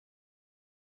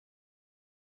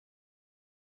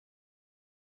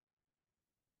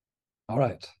All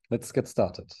right, let's get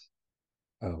started.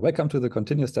 Welcome to the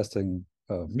continuous testing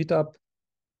meetup.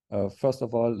 First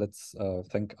of all, let's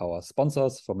thank our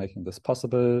sponsors for making this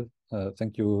possible.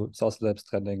 Thank you, Source Labs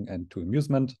Trending and To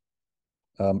Amusement.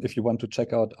 If you want to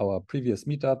check out our previous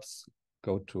meetups,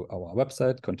 go to our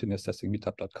website,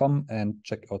 continuoustestingmeetup.com, and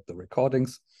check out the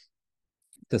recordings.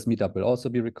 This meetup will also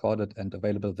be recorded and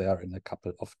available there in a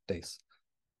couple of days.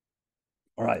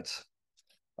 All right,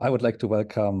 I would like to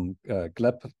welcome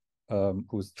Gleb,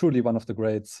 who's truly one of the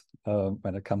greats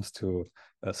when it comes to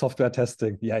software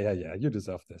testing. Yeah, you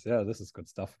deserve this. Yeah, this is good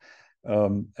stuff.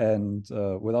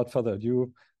 Without further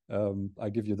ado, I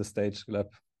give you the stage, Gleb.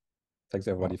 Thanks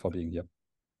everybody for being here.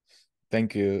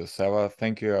 Thank you, Sava.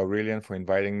 Thank you, Aurelian, for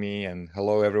inviting me. And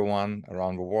hello, everyone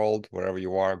around the world, wherever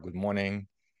you are. Good morning,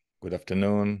 good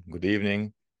afternoon, good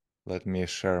evening. Let me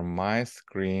share my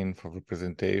screen for the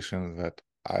presentation that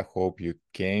I hope you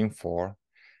came for.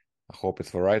 I hope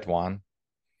it's the right one.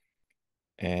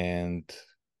 And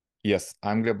yes,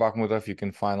 I'm Gleb Bahmutov. You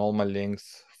can find all my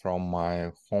links from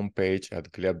my homepage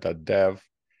at gleb.dev.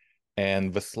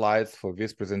 And the slides for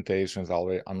these presentations are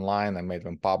already online. I made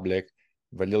them public.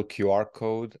 The little QR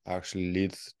code actually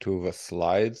leads to the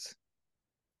slides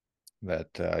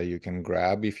that you can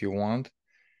grab if you want.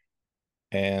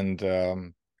 And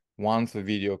once the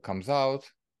video comes out,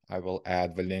 I will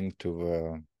add the link to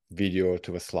the video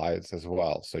to the slides as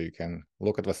well. So you can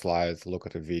look at the slides, look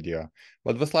at the video.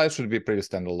 But the slides should be pretty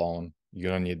standalone. You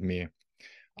don't need me.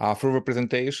 Through the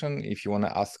presentation, if you want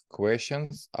to ask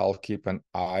questions, I'll keep an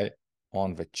eye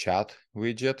on the chat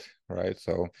widget, right?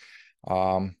 So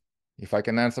if I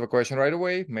can answer the question right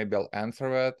away, maybe I'll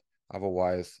answer it.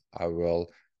 Otherwise, I will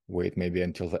wait maybe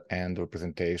until the end of the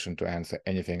presentation to answer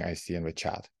anything I see in the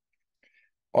chat.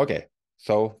 Okay,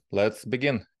 so let's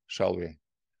begin, shall we?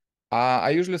 I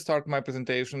usually start my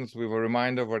presentations with a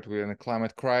reminder that we're in a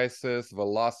climate crisis. The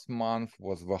last month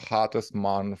was the hottest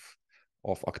month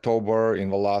of October in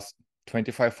the last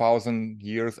 25,000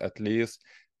 years at least.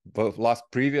 The last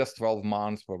previous 12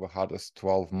 months were the hottest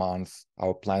 12 months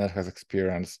our planet has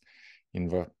experienced in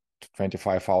the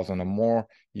 25,000 or more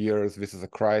years. This is a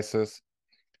crisis.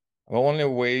 The only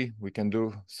way we can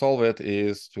solve it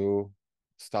is to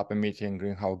stop emitting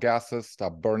greenhouse gases,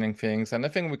 stop burning things. And I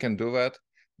think we can do that,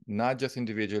 not just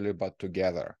individually, but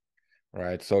together,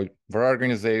 right? So there are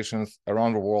organizations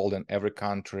around the world in every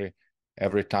country,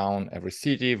 every town, every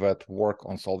city that work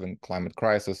on solving climate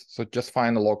crisis. So just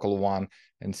find a local one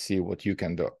and see what you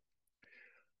can do.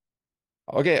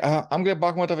 Okay, I'm Gleb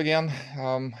Bahmutov again.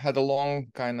 Had a long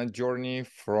kind of journey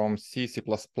from C++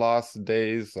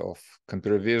 days of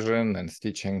computer vision and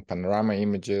stitching panorama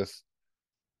images,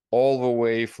 all the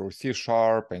way through C#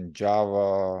 and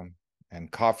Java and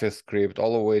CoffeeScript,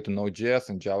 all the way to Node.js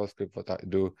and JavaScript, what I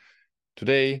do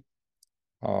today.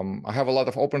 I have a lot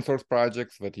of open source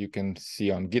projects that you can see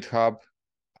on GitHub.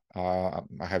 I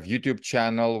have YouTube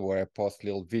channel where I post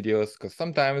little videos, because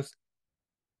sometimes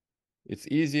it's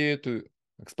easier to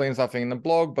explain something in a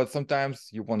blog, but sometimes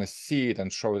you want to see it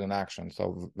and show it in action.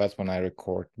 So that's when I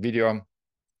record video.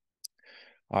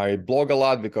 I blog a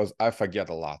lot because I forget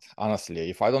a lot. Honestly,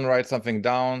 if I don't write something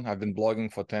down, I've been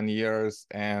blogging for 10 years,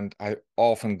 and I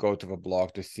often go to the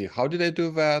blog to see how did I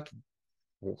do that?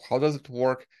 How does it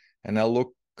work? And I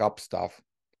look up stuff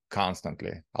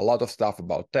constantly. A lot of stuff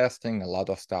about testing, a lot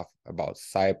of stuff about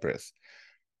Cypress.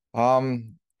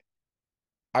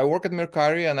 I work at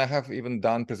Mercari, and I have even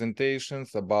done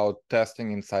presentations about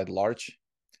testing inside large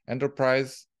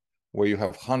enterprise, where you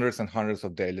have hundreds and hundreds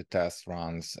of daily test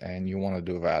runs, and you want to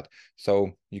do that.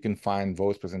 So you can find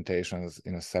those presentations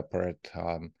in a separate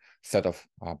set of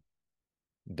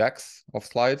decks of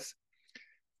slides.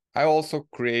 I also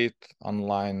create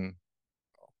online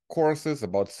courses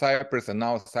about Cypress, and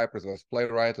now Cypress was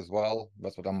Playwright as well.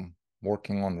 That's what I'm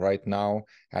working on right now,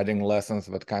 adding lessons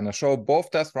that kind of show both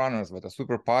test runners that are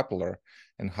super popular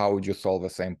and how would you solve the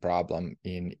same problem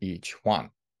in each one.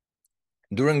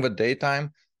 During the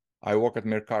daytime, I work at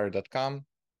Mercari.com.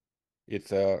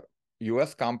 It's a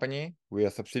US company. We are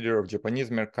a subsidiary of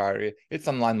Japanese Mercari. It's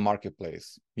an online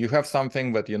marketplace. You have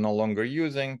something that you're no longer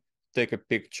using, take a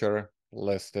picture,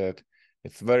 list it.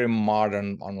 It's a very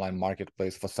modern online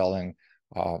marketplace for selling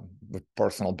the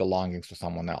personal belongings to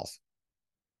someone else.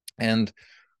 And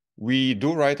we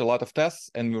do write a lot of tests,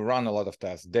 and we run a lot of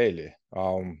tests daily.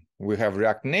 We have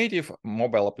React Native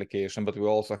mobile application, but we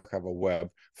also have a web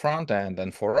front end.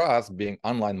 And for us, being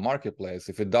online marketplace,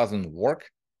 if it doesn't work,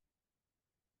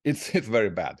 it's very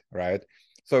bad, right?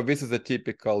 So this is a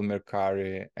typical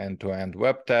Mercari end-to-end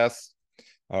web test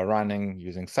running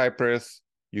using Cypress.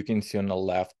 You can see on the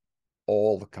left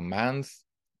all the commands.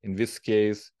 In this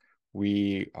case,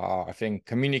 we are, I think,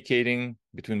 communicating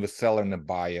between the seller and the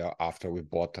buyer after we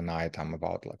bought an item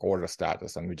about like order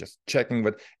status, and we're just checking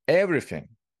that everything,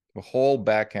 the whole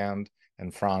back end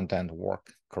and front end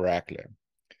work correctly.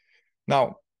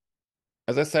 Now,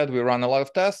 as I said, we run a lot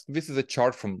of tests. This is a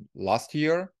chart from last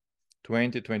year,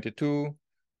 2022.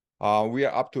 We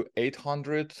are up to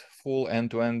 800 full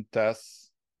end-to-end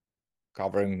tests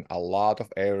covering a lot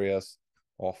of areas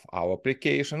of our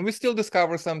application. We still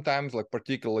discover sometimes like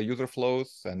particular user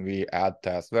flows and we add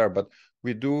tests there, but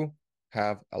we do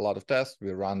have a lot of tests.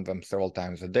 We run them several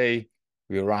times a day.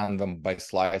 We run them by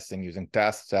slicing using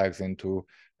test tags into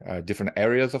different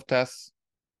areas of tests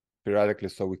periodically,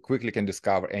 so we quickly can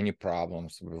discover any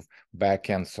problems with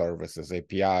backend services,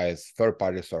 APIs,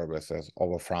 third-party services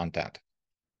over front end.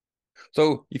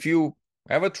 So if you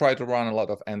ever try to run a lot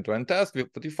of end-to-end tests,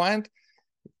 what you find,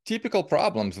 typical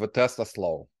problems, the tests are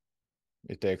slow.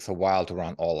 It takes a while to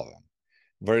run all of them.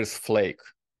 There is flake,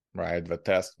 right? The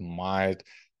test might,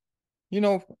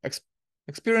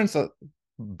 experience a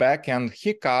backend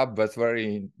hiccup that's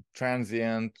very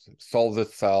transient, solves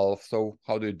itself. So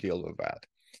how do you deal with that?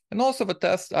 And also the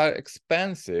tests are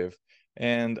expensive.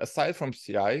 And aside from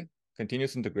CI,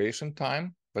 continuous integration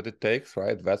time that it takes,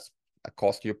 right? That's a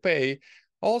cost you pay.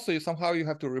 Also, somehow you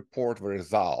have to report the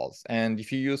results. And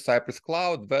if you use Cypress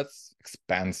Cloud, that's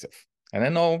expensive. And I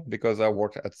know because I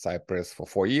worked at Cypress for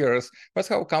 4 years, that's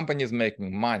how a company is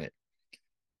making money.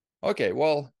 Okay,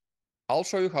 well, I'll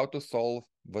show you how to solve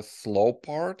the slow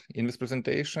part in this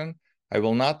presentation. I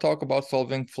will not talk about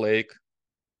solving flake.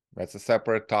 That's a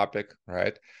separate topic,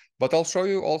 right? But I'll show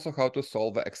you also how to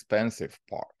solve the expensive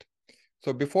part.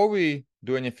 So before we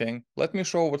do anything, let me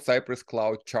show what Cypress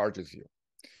Cloud charges you.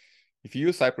 If you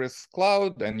use Cypress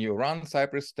Cloud and you run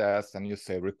Cypress tests and you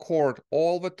say record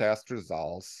all the test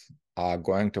results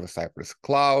going to the Cypress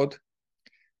Cloud,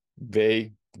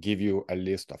 they give you a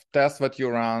list of tests that you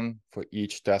run for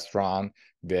each test run.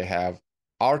 They have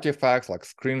artifacts like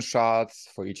screenshots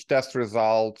for each test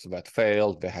result that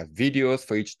failed. They have videos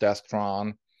for each test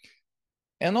run.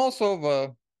 And also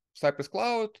the Cypress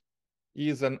Cloud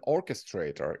is an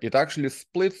orchestrator. It actually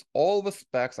splits all the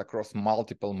specs across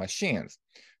multiple machines.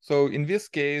 So in this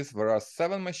case, there are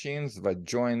 7 machines that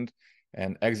joined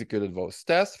and executed those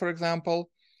tests, for example.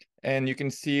 And you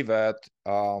can see that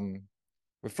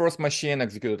the first machine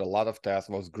executed a lot of tests.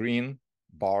 Those green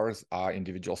bars are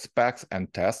individual specs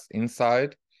and tests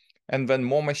inside. And then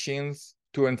more machines,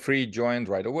 2 and 3, joined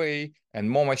right away. And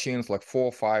more machines like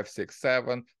 4, 5, 6,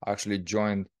 7 actually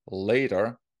joined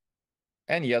later.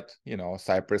 And yet,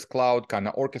 Cypress Cloud kind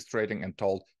of orchestrating and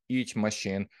told each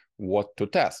machine what to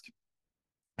test.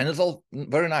 And it's all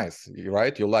very nice,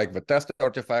 right? You like the test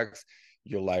artifacts,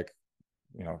 you like,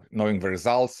 knowing the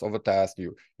results of a test,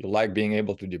 you like being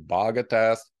able to debug a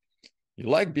test, you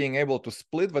like being able to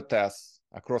split the tests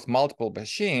across multiple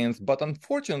machines, but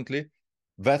unfortunately,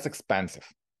 that's expensive.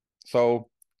 So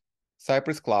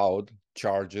Cypress Cloud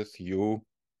charges you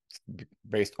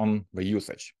based on the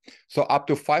usage. So up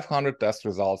to 500 test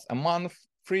results a month,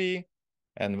 free,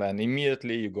 and then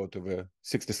immediately you go to the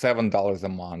 $67 a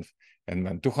month, and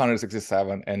then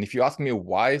 267. And if you ask me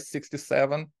why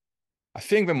 67, I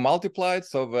think we multiplied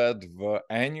so that the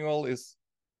annual is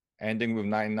ending with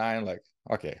 99, like,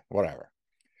 okay, whatever.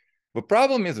 The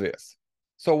problem is this.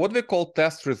 So what we call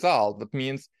test result, that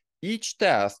means each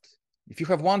test, if you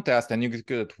have one test and you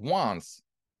execute it once,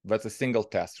 that's a single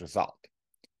test result,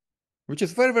 which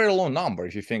is very, very low number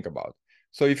if you think about it.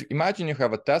 So if imagine you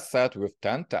have a test set with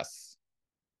 10 tests,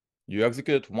 you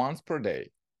execute it once per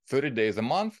day, 30 days a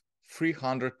month,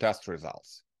 300 test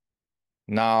results.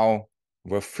 Now,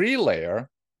 the free layer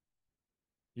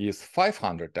is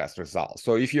 500 test results.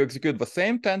 So if you execute the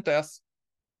same 10 tests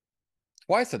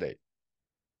twice a day,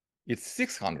 it's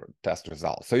 600 test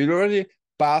results. So you already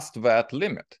passed that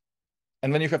limit.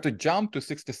 And then you have to jump to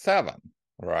 67,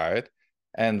 right?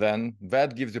 And then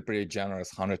that gives you pretty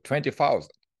generous 120,000.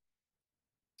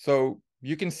 So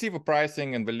you can see the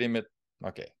pricing and the limit.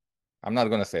 Okay, I'm not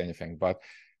going to say anything, but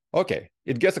okay,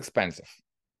 it gets expensive.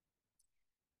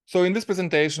 So in this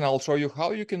presentation, I'll show you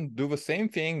how you can do the same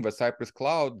thing that Cypress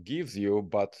Cloud gives you,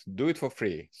 but do it for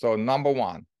free. So number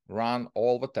 1, run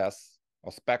all the tests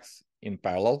or specs in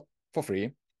parallel for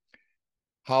free.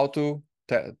 How to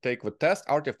take the test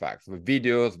artifacts, the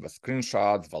videos, the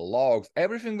screenshots, the logs,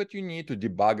 everything that you need to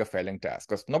debug a failing test,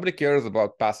 because nobody cares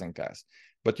about passing tests,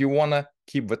 but you want to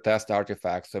keep the test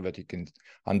artifacts so that you can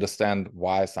understand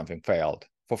why something failed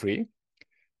for free.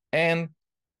 And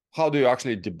how do you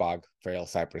actually debug failed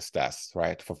Cypress tests,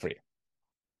 right, for free?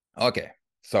 Okay,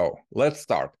 so let's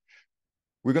start.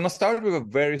 We're going to start with a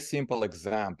very simple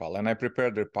example, and I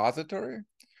prepared the repository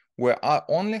where I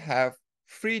only have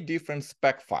 3 different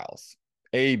spec files,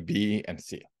 A, B, and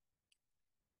C.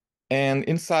 And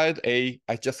inside A,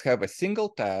 I just have a single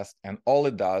test, and all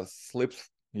it does sleeps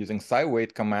using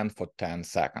scywait command for 10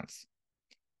 seconds.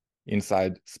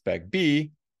 Inside spec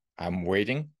B, I'm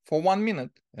waiting for 1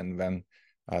 minute, and then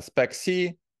spec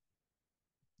C,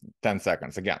 10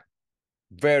 seconds again.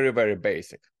 Very, very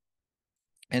basic.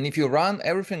 And if you run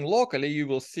everything locally, you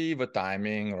will see the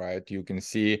timing, right? You can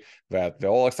see that they're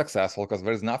all successful because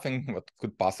there's nothing that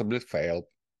could possibly fail.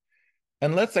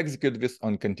 And let's execute this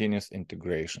on continuous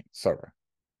integration server.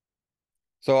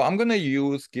 So I'm going to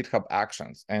use GitHub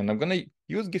Actions, and I'm going to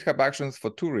use GitHub Actions for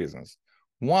 2 reasons.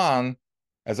 One,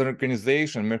 as an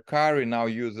organization, Mercari now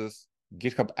uses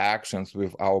GitHub Actions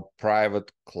with our private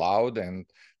cloud and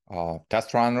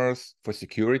test runners for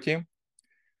security.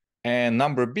 And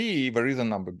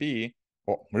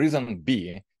reason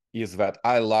B is that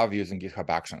I love using GitHub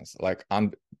Actions.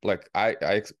 I'm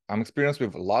experienced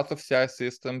with lots of CI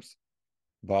systems,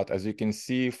 but as you can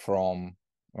see from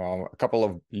a couple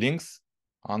of links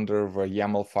under the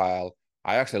YAML file,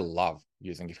 I actually love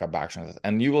using GitHub Actions,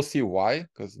 and you will see why,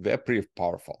 because they're pretty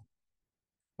powerful.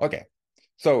 Okay,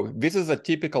 so this is a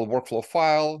typical workflow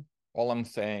file. All I'm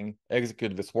saying,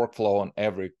 execute this workflow on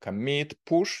every commit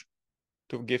push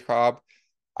to GitHub.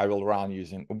 I will run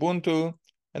using Ubuntu.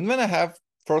 And then I have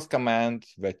first command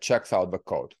that checks out the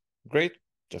code. Great,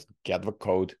 just get the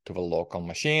code to the local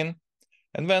machine.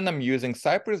 And then I'm using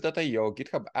Cypress.io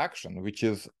GitHub action, which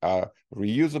is a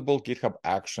reusable GitHub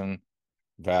action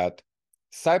that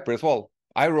Cypress, well,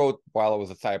 I wrote while I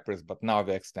was at Cypress, but now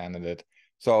they extended it.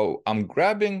 So I'm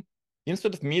grabbing,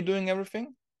 instead of me doing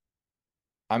everything,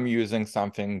 I'm using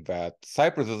something that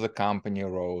Cypress as a company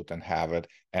wrote and have it.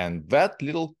 And that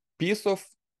little piece of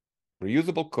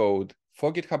reusable code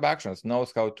for GitHub Actions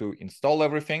knows how to install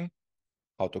everything,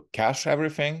 how to cache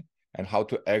everything, and how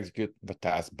to execute the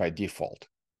task by default.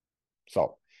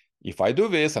 So if I do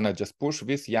this and I just push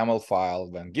this YAML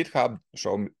file, then GitHub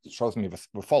shows me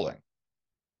the following.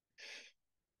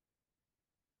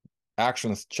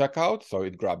 Actions checkout, so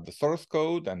it grabbed the source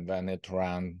code and then it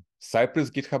ran Cypress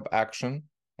GitHub action,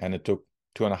 and it took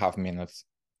 2.5 minutes,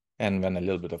 and then a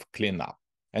little bit of cleanup.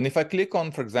 And if I click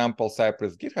on, for example,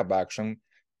 Cypress GitHub action,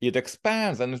 it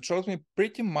expands and it shows me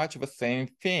pretty much the same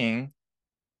thing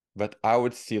that I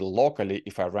would see locally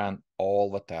if I ran all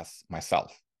the tests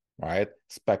myself, right?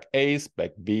 Spec A,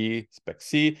 spec B, spec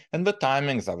C, and the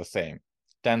timings are the same.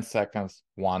 10 seconds,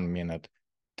 1 minute,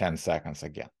 10 seconds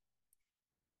again.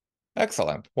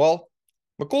 Excellent. Well,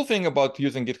 the cool thing about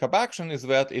using GitHub Action is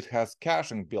that it has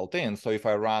caching built in. So if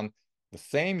I run the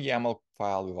same YAML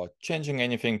file without changing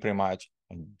anything pretty much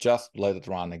and just let it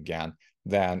run again,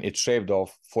 then it shaved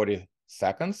off 40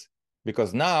 seconds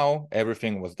because now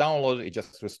everything was downloaded. It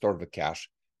just restored the cache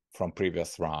from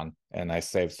previous run, and I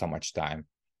saved so much time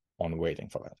on waiting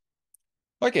for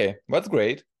that. Okay, that's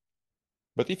great.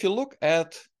 But if you look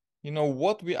at,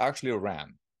 what we actually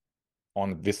ran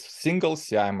on this single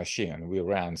CI machine, we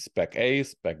ran spec A,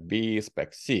 spec B,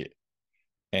 spec C.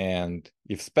 And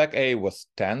if spec A was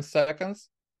 10 seconds,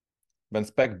 then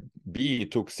spec B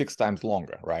took 6 times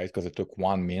longer, right? Because it took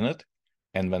 1 minute.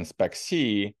 And then spec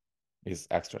C is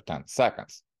extra 10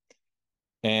 seconds.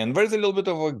 And there's a little bit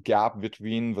of a gap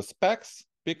between the specs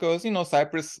because,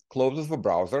 Cypress closes the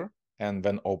browser and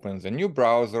then opens a new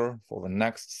browser for the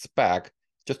next spec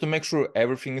just to make sure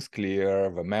everything is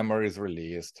clear, the memory is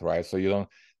released, right? So you don't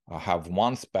have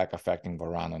one spec affecting the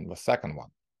run on the second one.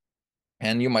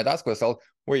 And you might ask yourself,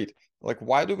 wait,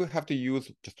 why do we have to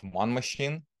use just one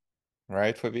machine,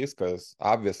 right, for this? Because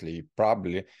obviously, it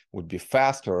probably would be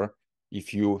faster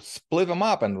if you split them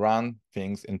up and run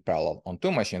things in parallel on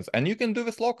 2 machines. And you can do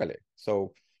this locally.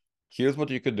 So here's what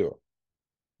you could do.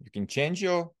 You can change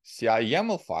your CI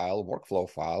YAML file, workflow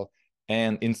file,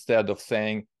 and instead of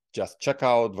saying, just check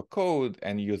out the code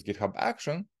and use GitHub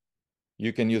action,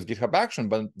 you can use GitHub action,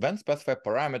 but then specify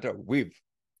parameter with.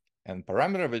 And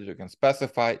parameter that you can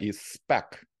specify is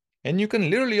spec. And you can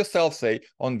literally yourself say,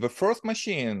 on the first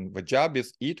machine, the job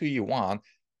is E to E1,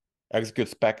 execute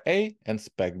spec A and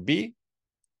spec B,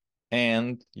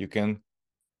 and you can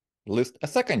list a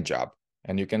second job.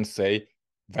 And you can say,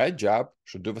 that job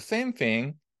should do the same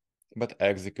thing, but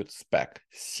execute spec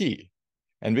C.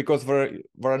 And because there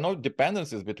are no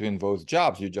dependencies between those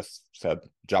jobs, you just said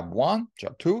job 1,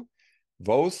 job 2,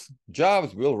 those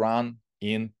jobs will run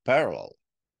in parallel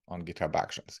on GitHub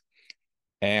Actions.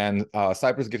 And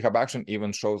Cypress GitHub Action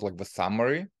even shows the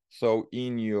summary. So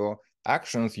in your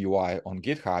Actions UI on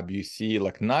GitHub, you see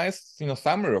nice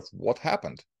summary of what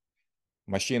happened.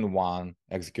 Machine 1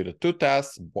 executed 2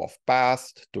 tests, both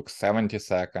passed, took 70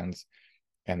 seconds.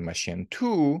 and machine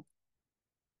 2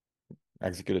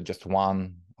 executed just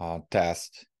one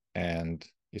test, and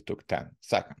it took 10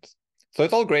 seconds. So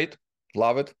it's all great.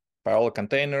 Love it. Parallel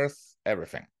containers,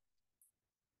 everything.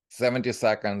 70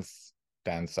 seconds,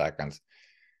 10 seconds.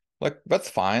 Like, that's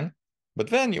fine. But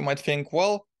then you might think,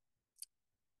 well,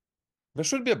 there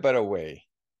should be a better way,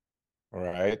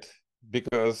 right?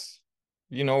 Because,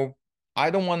 you know, I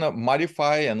don't want to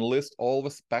modify and list all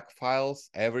the spec files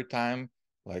every time.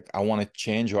 Like, I want to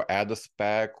change or add a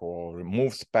spec or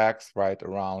remove specs right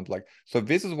around. Like, so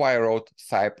this is why I wrote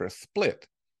Cypress Split.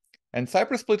 And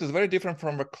Cypress Split is very different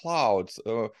from the clouds.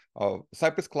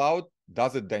 Cypress Cloud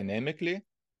does it dynamically,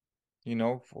 you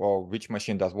know, for which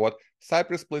machine does what.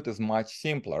 Cypress Split is much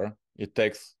simpler. It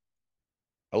takes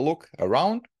a look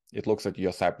around. It looks at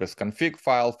your Cypress config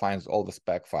file, finds all the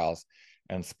spec files,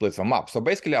 and splits them up. So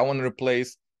basically, I want to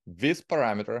replace this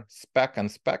parameter, spec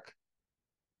and spec,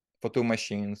 for 2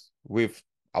 machines with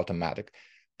automatic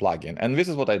plugin. And this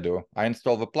is what I do. I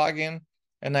install the plugin,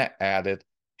 and I add it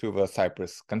to the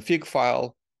Cypress config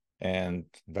file, and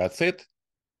that's it.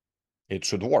 It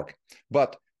should work.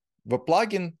 But the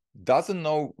plugin doesn't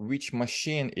know which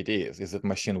machine it is. Is it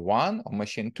machine 1 or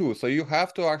machine 2? So you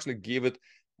have to actually give it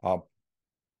a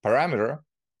parameter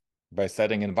by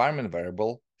setting environment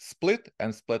variable split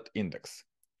and split index.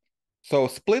 So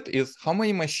split is how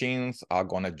many machines are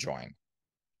going to join.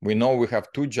 We know we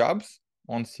have 2 jobs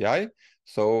on CI,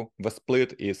 so the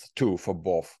split is 2 for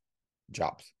both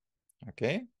jobs.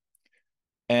 Okay.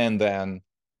 And then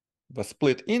the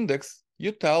split index,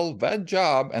 you tell that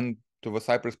job and to the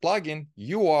Cypress plugin,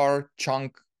 you are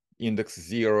chunk index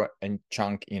 0 and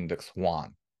chunk index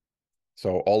 1.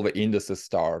 So all the indices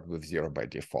start with 0 by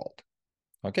default.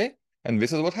 Okay, and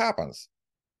this is what happens.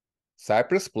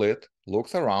 Cypress Split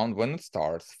looks around when it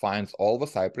starts, finds all the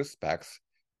Cypress specs,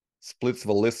 splits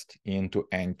the list into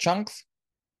n chunks,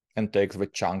 and takes the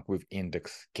chunk with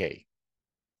index k.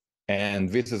 And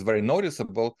this is very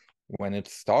noticeable when it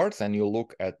starts and you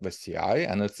look at the CI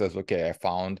and it says, okay, I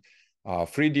found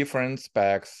 3 different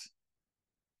specs.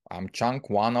 I'm chunk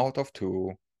 1 out of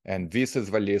 2, and this is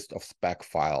the list of spec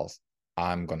files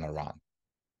I'm gonna run.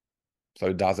 So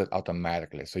it does it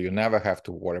automatically. So you never have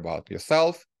to worry about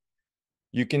yourself.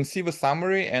 You can see the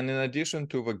summary, and in addition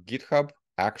to the GitHub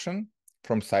action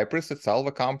from Cypress itself,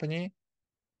 the company,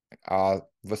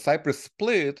 the Cypress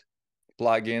Split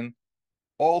plugin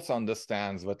also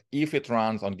understands that if it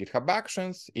runs on GitHub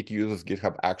Actions, it uses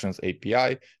GitHub Actions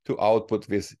API to output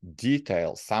this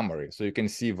detailed summary. So you can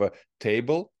see the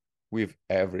table with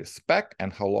every spec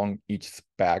and how long each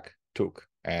spec took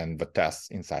and the tests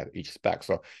inside each spec.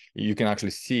 So you can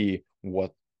actually see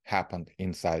what happened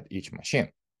inside each machine.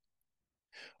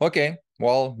 Okay,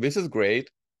 well, this is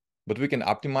great, but we can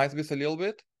optimize this a little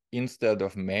bit. Instead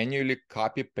of manually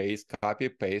copy-paste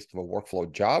the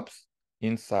workflow jobs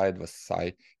inside the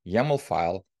CI YAML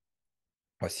file,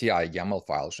 or CI YAML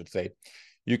file, I should say,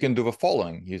 you can do the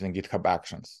following using GitHub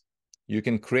Actions. You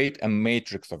can create a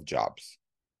matrix of jobs.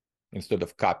 Instead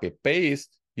of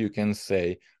copy-paste, you can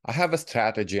say, I have a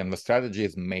strategy, and the strategy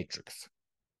is matrix.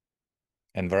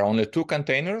 And there are only 2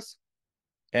 containers,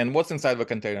 and what's inside the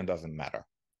container doesn't matter.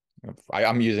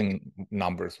 I'm using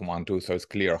numbers 1, 2, so it's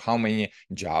clear how many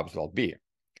jobs will be.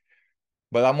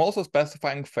 But I'm also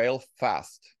specifying fail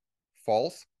fast,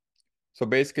 false. So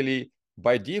basically,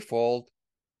 by default,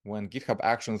 when GitHub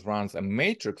Actions runs a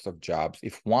matrix of jobs,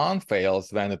 if one fails,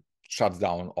 then it shuts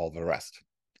down all the rest.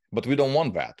 But we don't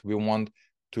want that. We want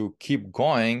to keep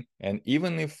going. And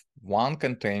even if one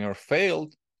container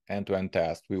failed end-to-end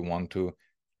test, we want to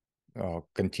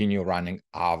continue running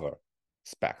other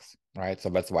specs, right? So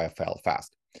that's why I fail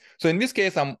fast. So in this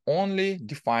case, I'm only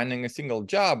defining a single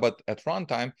job, but at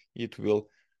runtime, it will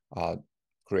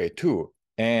create 2.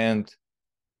 And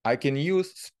I can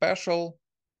use special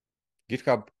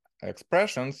GitHub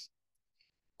expressions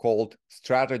called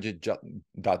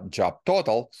strategy.job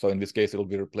total. So in this case, it will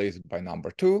be replaced by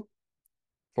number 2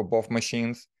 for both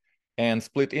machines. And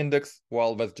split index,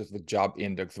 well, that's just the job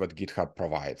index that GitHub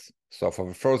provides. So for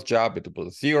the first job, it will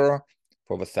be 0.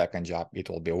 For the second job, it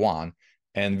will be 1.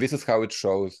 And this is how it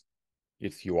shows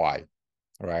its UI,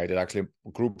 right? It actually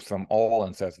groups them all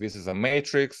and says, this is a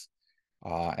matrix,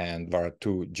 and there are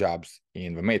 2 jobs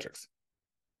in the matrix.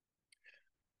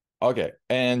 Okay,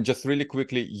 and just really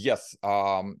quickly, yes,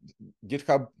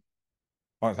 GitHub,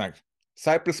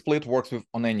 Cypress Split works with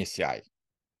on any CI,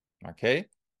 okay?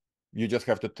 You just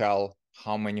have to tell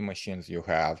how many machines you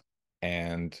have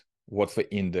and what's the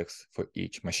index for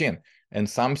each machine. And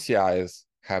some CIs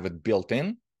have it built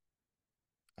in,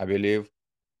 I believe.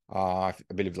 I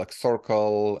believe like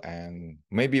Circle and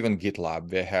maybe even GitLab,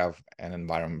 they have an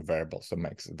environment variable, so it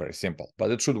makes it very simple.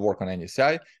 But it should work on any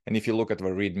CI. And if you look at the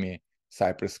README,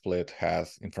 Cypress Split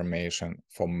has information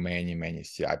for many, many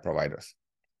CI providers.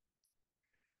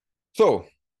 So,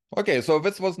 okay, so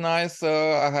this was nice.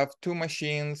 I have 2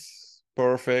 machines,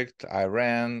 perfect. I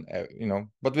ran,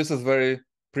 but this is very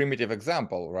primitive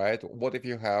example, right? What if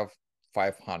you have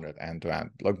 500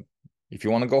 end-to-end? Like, if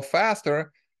you want to go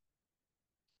faster,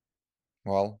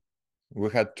 well, we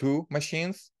had 2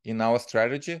 machines in our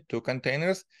strategy, 2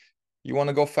 containers. You want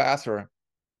to go faster,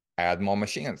 add more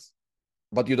machines,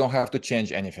 but you don't have to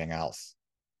change anything else.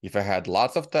 If I had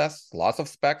lots of tests, lots of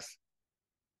specs,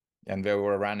 and they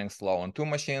were running slow on 2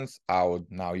 machines, I would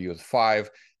now use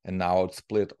 5, and now I would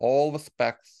split all the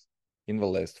specs in the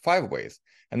list 5 ways.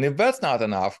 And if that's not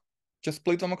enough, just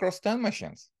split them across 10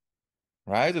 machines,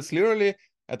 right? It's literally,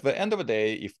 at the end of the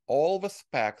day, if all the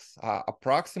specs are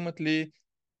approximately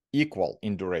equal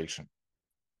in duration,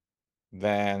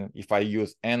 then if I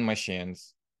use n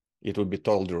machines, it would be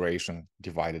total duration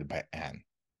divided by n,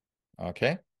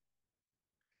 okay?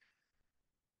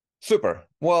 Super.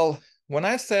 Well, when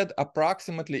I said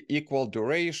approximately equal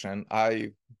duration,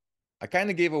 I kind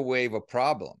of gave away the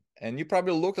problem. And you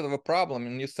probably looked at the problem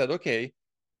and you said, okay,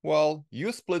 well,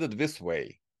 you split it this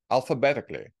way,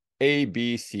 alphabetically, A,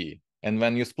 B, C. And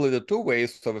when you split it 2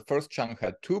 ways, so the first chunk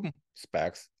had 2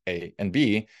 specs, A and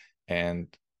B, and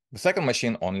the second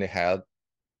machine only had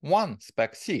 1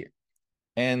 spec C.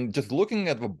 And just looking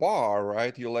at the bar,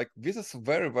 right, you're like, this is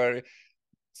very, very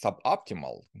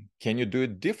suboptimal. Can you do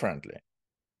it differently?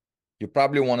 You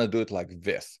probably want to do it like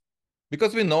this.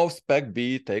 Because we know spec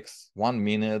B takes 1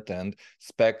 minute and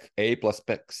spec A plus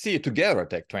spec C together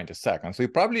take 20 seconds. So you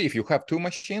probably, if you have 2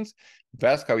 machines,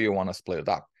 that's how you want to split it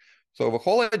up. So the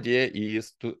whole idea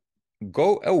is to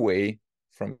go away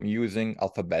from using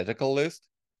alphabetical list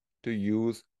to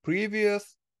use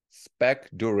previous spec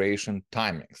duration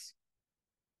timings.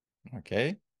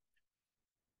 Okay.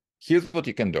 Here's what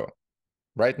you can do.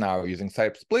 Right now, using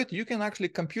Cypress Split, you can actually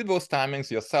compute those timings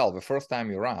yourself the first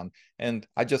time you run. And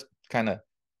I just kind of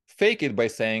fake it by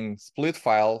saying split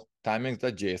file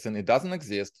timings.json. It doesn't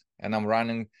exist. And I'm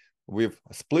running with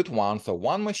split 1. So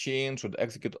 1 machine should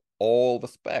execute all the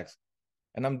specs.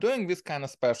 And I'm doing this kind of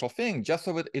special thing just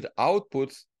so that it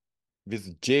outputs this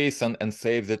JSON and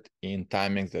saves it in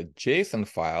timings.json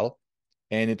file.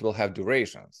 And it will have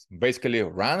durations. Basically,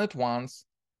 run it once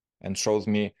and shows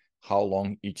me how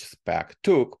long each spec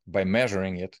took by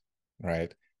measuring it,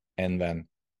 right? And then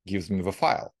gives me the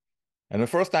file. And the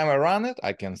first time I run it,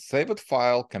 I can save it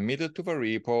file, commit it to the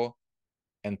repo,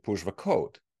 and push the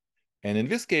code. And in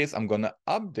this case, I'm going to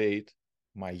update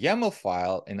my YAML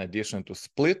file. In addition to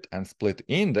split and split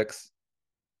index,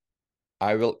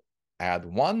 I will add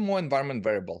 1 more environment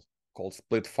variable called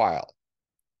split file.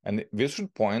 And this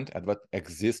should point at that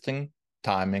existing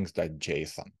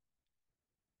timings.json.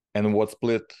 And what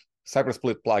Cypress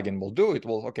Split plugin will do, it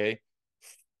will, okay,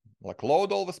 like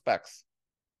load all the specs,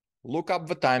 look up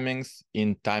the timings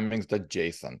in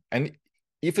timings.json. And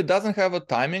if it doesn't have a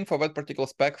timing for that particular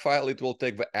spec file, it will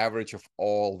take the average of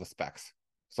all the specs.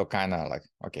 So kind of like,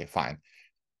 okay, fine.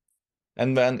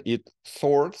 And then it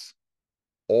sorts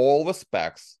all the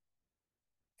specs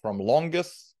from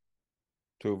longest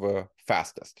to the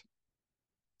fastest.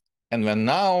 And then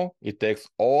now it takes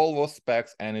all those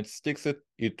specs and it sticks it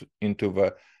into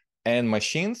the n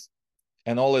machines.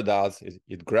 And all it does is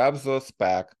it grabs the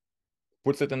spec,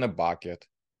 puts it in a bucket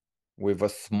with the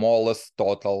smallest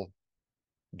total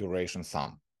duration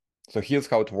sum. So here's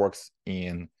how it works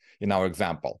in our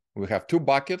example. We have 2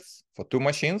 buckets for 2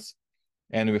 machines,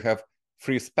 and we have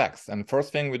 3 specs. And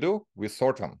first thing we do, we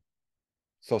sort them.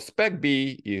 So spec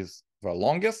B is the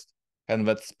longest, and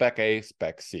that's spec A,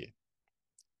 spec C.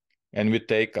 And we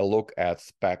take a look at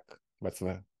spec, that's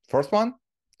the first one.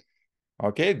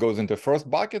 Okay, it goes into first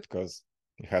bucket because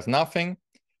it has nothing.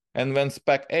 And then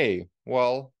spec A,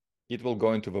 well, it will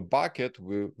go into the bucket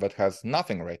that has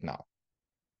nothing right now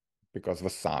because the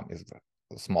sum is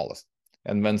the smallest.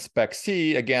 And then spec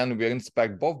C, again, we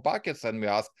inspect both buckets and we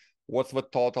ask, what's the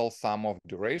total sum of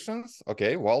durations?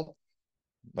 Okay, well,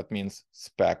 that means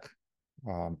spec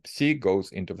C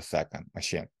goes into the second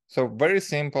machine. So very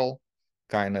simple,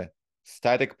 kind of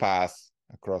static pass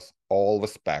across all the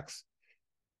specs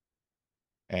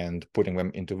and putting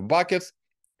them into the buckets.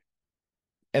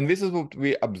 And this is what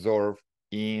we observe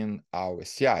in our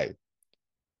CI.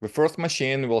 The first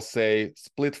machine will say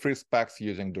split 3 specs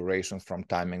using durations from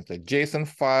timings.json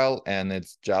file, and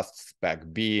it's just spec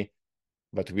B,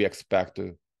 but we expect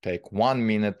to take 1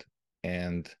 minute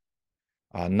and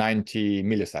 90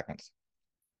 milliseconds.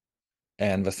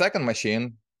 And the second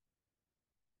machine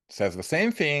says the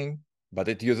same thing, but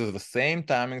it uses the same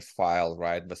timings file,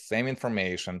 right? The same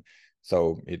information.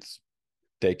 So it's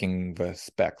taking the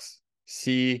specs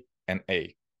C and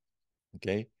A,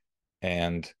 okay?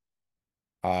 And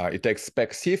it takes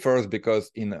spec C first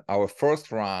because in our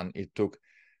first run, it took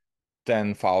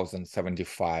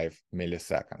 10,075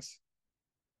 milliseconds.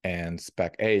 And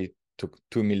spec A took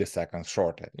 2 milliseconds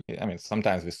shorter. I mean,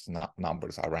 sometimes these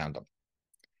numbers are random.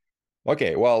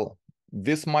 Okay, well,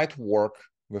 this might work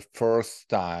the first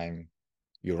time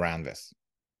you ran this,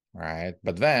 right?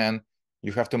 But then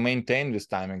you have to maintain this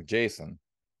timing JSON.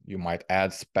 You might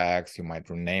add specs, you might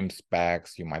rename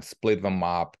specs, you might split them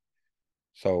up.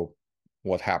 So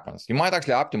what happens? You might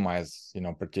actually optimize,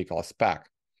 particular spec.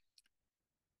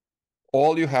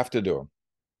 All you have to do,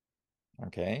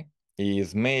 okay,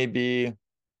 is maybe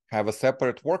have a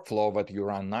separate workflow that you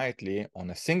run nightly on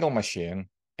a single machine.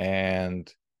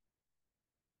 And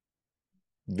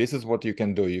this is what you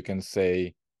can do. You can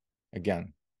say,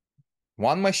 again,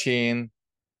 one machine,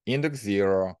 index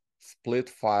 0, split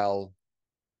file,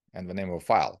 and the name of a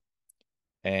file.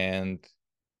 And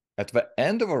at the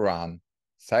end of a run,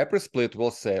 Cypress split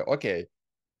will say, okay,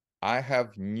 I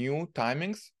have new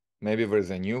timings. Maybe there's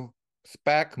a new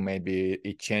spec, maybe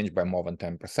it changed by more than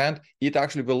 10%. It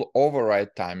actually will override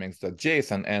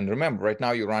timings.json. And remember, right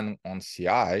now you're running on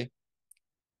CI.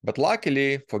 But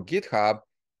luckily for GitHub,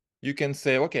 you can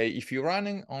say, okay, if you're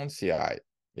running on CI,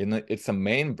 it's a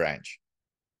main branch,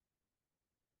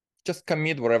 just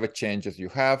commit whatever changes you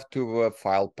have to the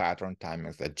file pattern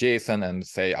timings.json and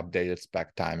say updated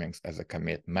spec timings as a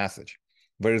commit message.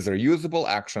 There is a reusable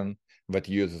action that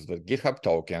uses the GitHub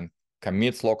token,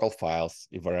 commits local files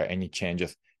if there are any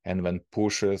changes, and then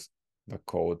pushes the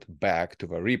code back to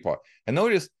the repo. And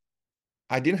notice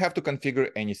I didn't have to configure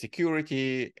any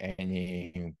security,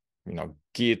 any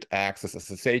Git access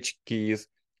SSH keys.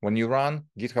 When you run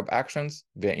GitHub Actions,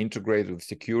 they're integrated with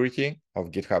security of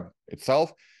GitHub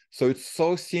itself. So it's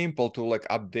so simple to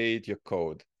update your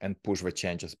code and push the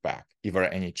changes back if there are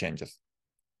any changes.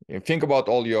 Think about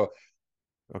all your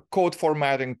code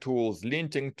formatting tools,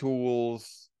 linting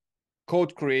tools,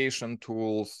 code creation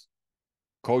tools,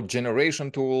 code generation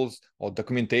tools, or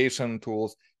documentation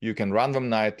tools. You can run them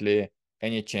nightly.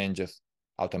 Any changes,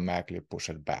 automatically push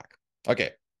it back.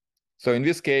 Okay, so in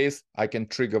this case, I can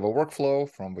trigger the workflow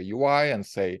from the UI and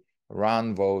say,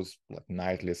 run those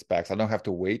nightly specs. I don't have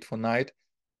to wait for night.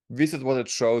 This is what it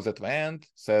shows at the end.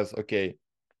 Says, okay,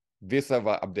 these are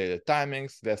the updated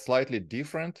timings. They're slightly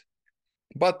different,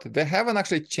 but they haven't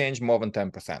actually changed more than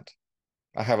 10%.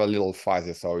 I have a little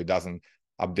fuzzy, so it doesn't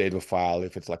update the file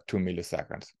if it's 2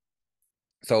 milliseconds.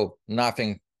 So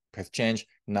nothing has changed.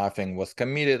 Nothing was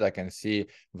committed. I can see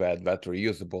that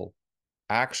reusable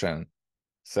action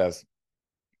says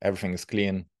everything is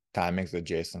clean.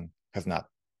 Timings.json has not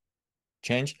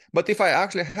changed. But if I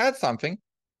actually had something,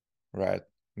 right,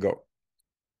 go.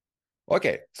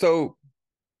 Okay, so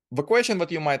the question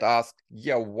that you might ask,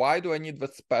 yeah, why do I need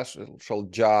that special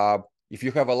job? If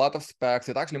you have a lot of specs,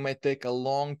 it actually might take a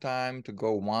long time to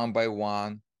go one by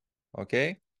one,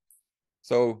 okay?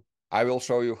 So I will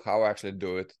show you how I actually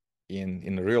do it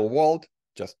in the real world.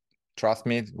 Just trust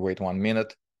me, wait 1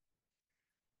 minute.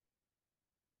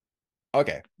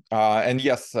 Okay, and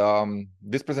yes,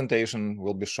 this presentation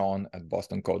will be shown at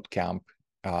Boston Code Camp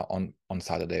on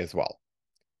Saturday as well.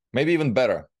 Maybe even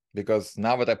better, because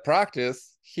now that I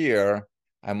practice here,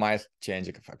 I might change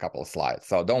a couple of slides.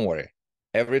 So don't worry.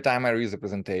 Every time I read the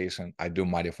presentation, I do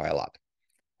modify a lot.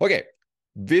 Okay,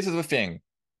 this is the thing.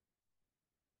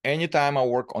 Anytime I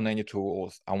work on any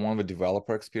tools, I want the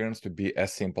developer experience to be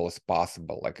as simple as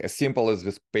possible, as simple as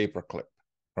this paperclip,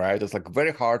 right? It's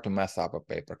very hard to mess up a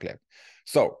paperclip.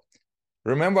 So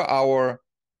remember our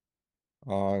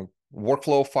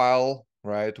workflow file,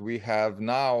 right? We have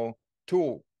now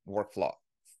two workflow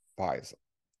files,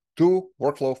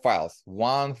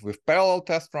 one with parallel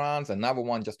test runs, another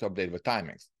one just to update the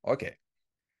timings. Okay,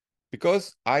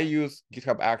 because I use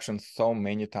GitHub Actions so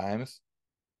many times,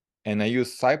 and I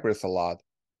use Cypress a lot,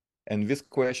 and this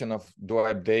question of do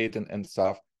I update and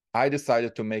stuff, I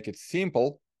decided to make it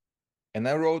simple, and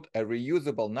I wrote a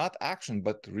reusable, not action,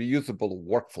 but reusable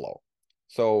workflow.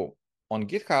 So on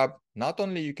GitHub, not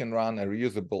only you can run a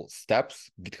reusable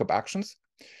steps, GitHub Actions,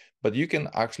 but you can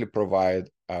actually provide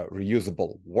a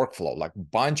reusable workflow, like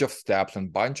bunch of steps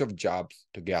and bunch of jobs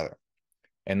together.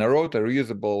 And I wrote a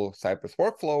reusable Cypress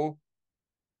workflow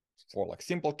for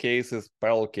simple cases,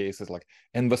 parallel cases,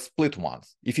 and the split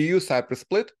ones. If you use Cypress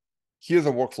split, here's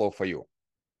a workflow for you.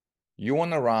 You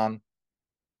want to run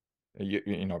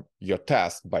your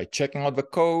test by checking out the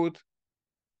code,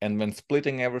 and when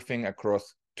splitting everything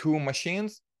across 2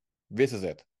 machines, this is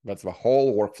it. That's the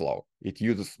whole workflow. It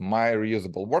uses my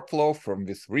reusable workflow from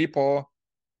this repo,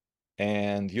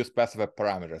 and you specify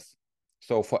parameters.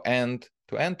 So for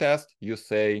end-to-end test, you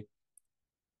say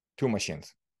 2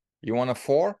 machines. You want a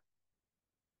 4?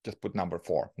 Just put number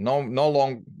 4. No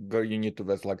longer you need to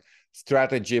this like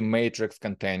strategy, matrix,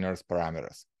 containers,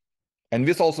 parameters. And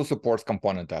this also supports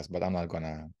component test, but I'm not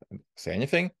gonna say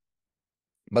anything.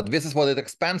 But this is what it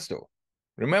expands to.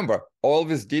 Remember, all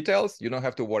these details, you don't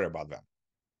have to worry about them.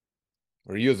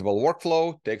 Reusable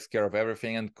workflow takes care of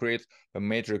everything and creates a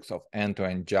matrix of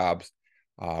end-to-end jobs.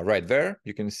 Right there,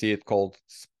 you can see it called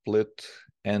split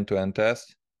end-to-end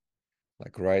test,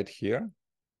 like right here.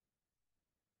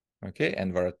 Okay,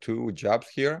 and there are 2 jobs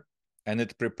here, and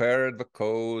it prepared the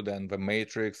code and the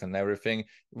matrix and everything.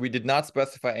 We did not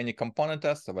specify any component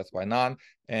tests, so that's why none,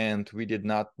 and we did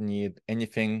not need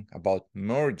anything about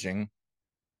merging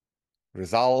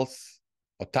results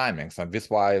or timings. And this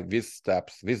is why these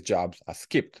steps, these jobs are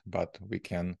skipped, but we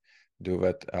can do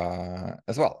it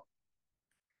as well.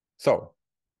 So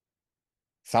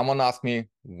someone asked me,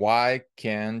 why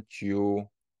can't you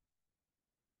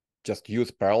just use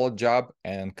parallel job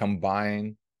and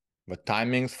combine the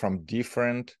timings from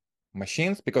different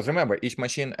machines? Because remember, each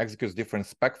machine executes different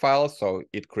spec files, so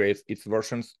it creates its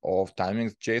versions of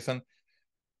timings JSON.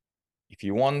 If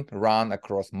you want to run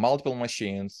across multiple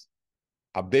machines,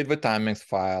 update the timings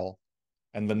file,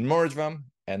 and then merge them,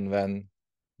 and then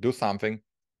do something,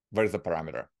 there's a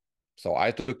parameter. So I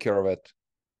took care of it.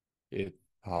 It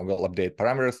will update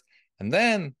parameters. And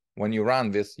then when you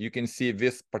run this, you can see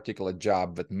this particular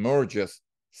job that merges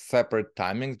separate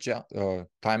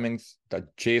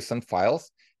timings.json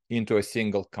files into a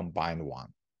single combined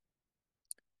one.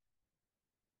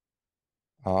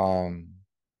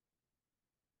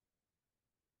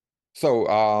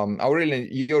 Aurelian,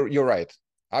 you're right.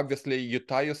 Obviously, you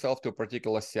tie yourself to a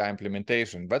particular CI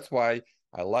implementation. That's why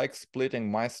I like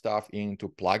splitting my stuff into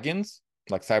plugins,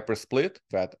 like Cypress Split,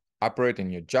 that operate in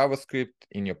your JavaScript,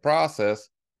 in your process.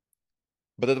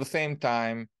 But at the same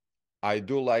time, I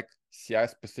do like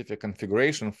CI-specific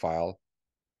configuration file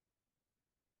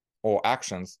or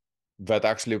actions that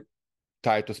actually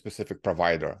tie to specific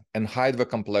provider and hide the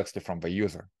complexity from the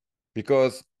user.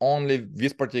 Because only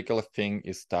this particular thing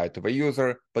is tied to the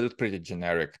user, but it's pretty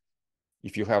generic.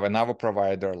 If you have another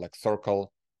provider like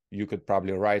Circle, you could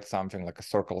probably write something like a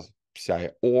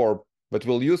CircleCI orb, but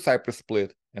we'll use Cypress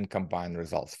Split and combine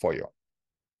results for you.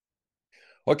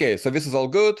 Okay, so this is all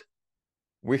good.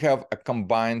 We have a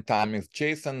combined timings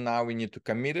JSON. Now we need to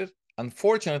commit it.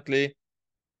 Unfortunately,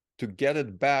 to get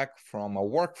it back from a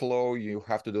workflow, you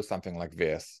have to do something like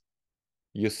this.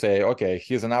 You say, okay,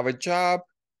 here's another job.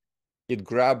 It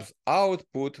grabs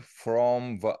output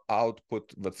from the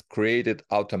output that's created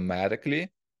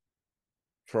automatically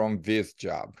from this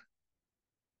job.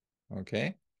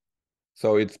 Okay,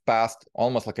 so it's passed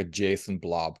almost like a JSON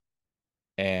blob.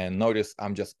 And notice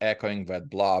I'm just echoing that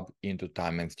blob into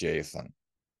timings JSON.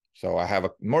 So I have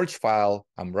a merge file.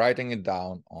 I'm writing it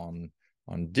down on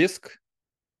disk.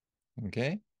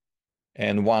 Okay,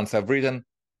 and once I've written,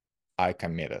 I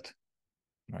commit it.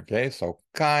 Okay, so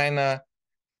kind of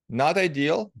not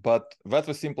ideal, but that's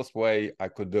the simplest way I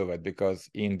could do it, because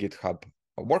in GitHub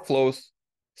workflows,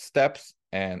 steps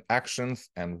and actions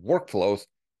and workflows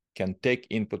can take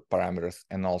input parameters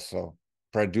and also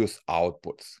produce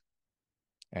outputs.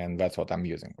 And that's what I'm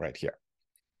using right here.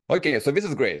 Okay, so this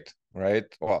is great, right?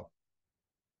 Well,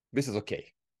 this is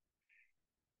okay.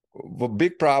 The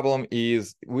big problem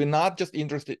is we're not just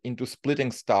interested into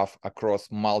splitting stuff across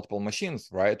multiple machines,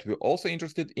 right? We're also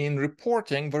interested in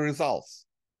reporting the results,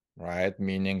 right?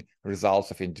 Meaning results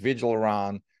of individual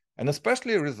run, and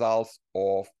especially results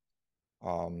of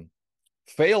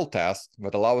fail tests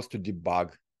that allow us to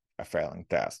debug a failing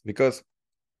test. Because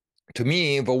to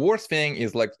me, the worst thing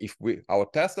is like if our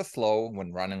tests are slow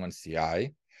when running on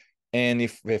CI, and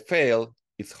if they fail,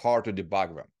 it's hard to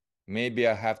debug them. Maybe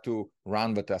I have to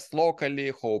run the test locally,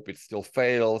 hope it still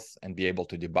fails, and be able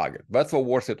to debug it. That's the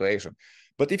worst situation.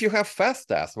 But if you have fast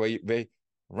tests where they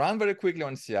run very quickly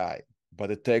on CI,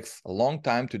 but it takes a long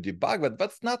time to debug it,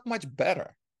 that's not much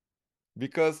better.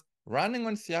 Because running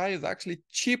on CI is actually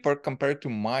cheaper compared to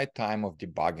my time of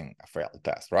debugging a failed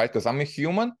test, right? Because I'm a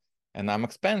human and I'm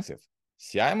expensive.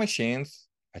 CI machines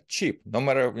are cheap, no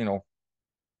matter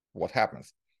what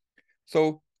happens.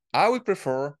 So I would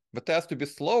prefer the test to be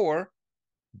slower,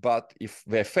 but if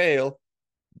they fail,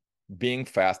 being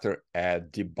faster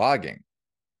at debugging.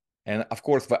 And of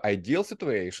course, the ideal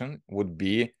situation would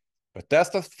be the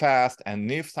test is fast, and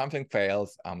if something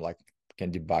fails, I'm like,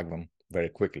 can debug them very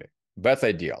quickly. That's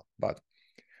ideal. But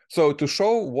So to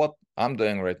show what I'm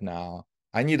doing right now,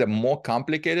 I need a more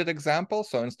complicated example.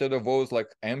 So instead of those like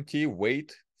empty,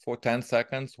 wait for 10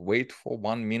 seconds, wait for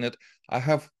 1 minute, I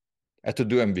have a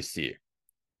to-do MVC.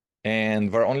 And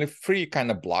there are only 3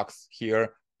 kind of blocks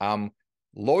here. I'm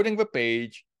loading the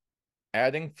page,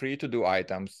 adding 3 to-do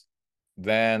items,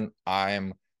 then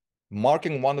I'm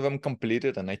marking one of them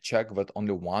completed, and I check that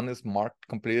only one is marked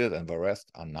completed and the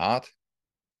rest are not.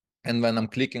 And then I'm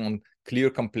clicking on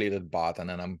clear completed button,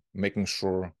 and I'm making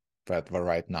sure that the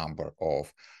right number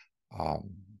of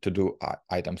to-do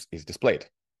items is displayed.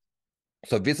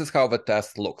 So this is how the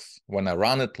test looks when I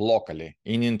run it locally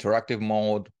in interactive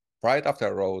mode right after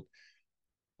I wrote.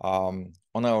 On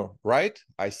the right,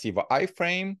 I see the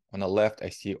iframe. On the left, I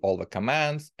see all the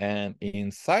commands. And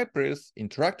in Cypress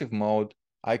interactive mode,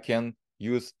 I can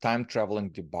use time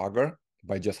traveling debugger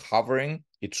by just hovering.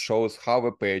 It shows how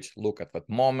the page look at that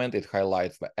moment. It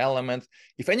highlights the elements.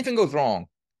 If anything goes wrong,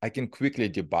 I can quickly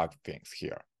debug things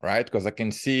here, right? Because I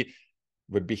can see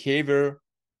the behavior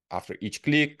after each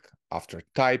click, after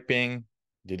typing.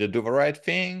 Did it do the right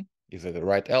thing? Is it the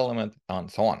right element?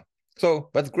 And so on. So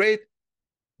that's great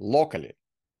locally.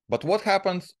 But what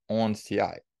happens on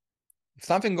CI? If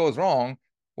something goes wrong,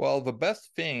 well, the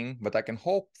best thing that I can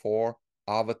hope for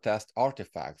are the test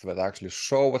artifacts that actually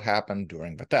show what happened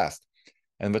during the test.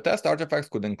 And the test artifacts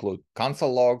could include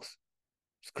console logs,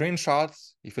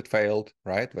 screenshots if it failed,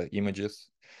 right, the images,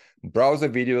 browser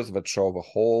videos that show the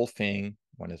whole thing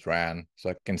when it ran, so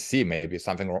I can see maybe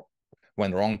something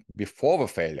went wrong before the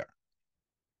failure.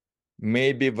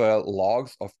 Maybe the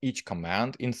logs of each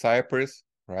command in Cypress,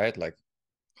 right, like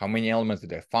how many elements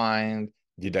did I find?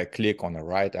 Did I click on the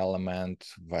right element,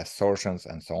 the assertions,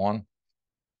 and so on?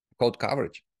 Code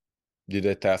coverage. Did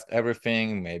I test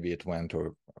everything? Maybe it went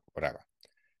to whatever.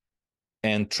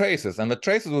 And traces. And the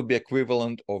traces would be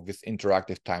equivalent of this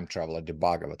interactive time traveler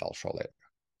debugger that I'll show later.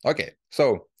 Okay,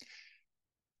 so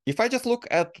if I just look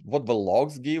at what the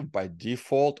logs give by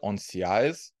default on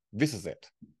CIs, this is it,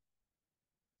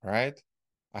 right?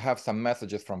 I have some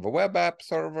messages from the web app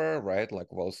server, right? Like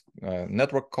those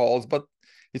network calls, but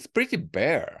it's pretty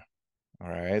bare, all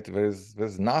right?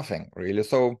 There's nothing really.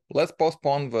 So let's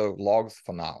postpone the logs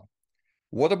for now.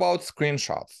 What about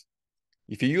screenshots?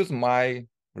 If you use my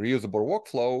reusable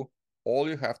workflow, all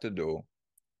you have to do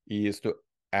is to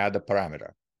add a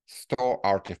parameter, store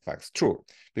artifacts true,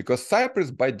 because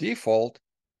Cypress by default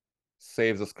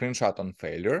saves a screenshot on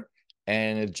failure,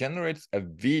 and it generates a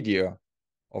video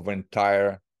of an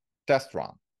entire test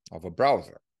run of a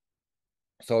browser.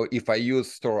 So if I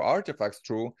use store artifacts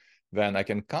true, then I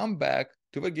can come back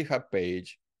to the GitHub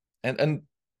page, and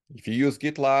if you use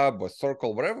GitLab or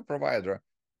Circle, whatever provider,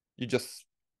 you just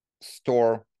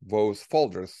store those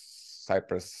folders,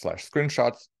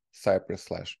 Cypress/screenshots,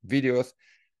 Cypress/videos.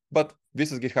 But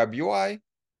this is GitHub UI.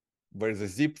 There's a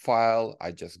zip file.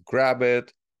 I just grab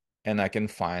it, and I can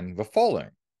find the following.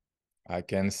 I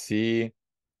can see,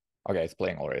 okay, it's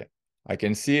playing already. I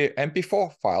can see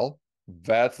MP4 file.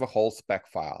 That's the whole spec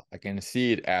file. I can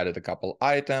see it added a couple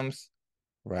items,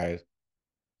 right?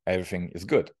 Everything is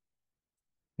good.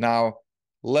 Now,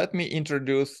 let me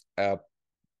introduce a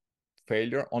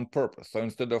failure on purpose. So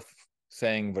instead of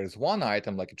saying there's one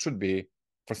item like it should be,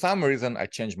 for some reason, I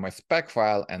changed my spec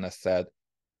file and I said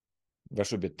there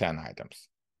should be 10 items.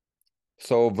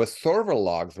 So the server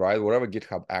logs, right, whatever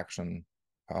GitHub action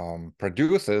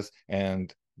produces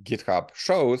and GitHub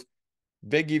shows,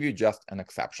 they give you just an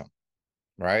exception,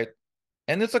 right?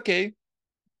 And it's okay,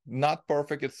 not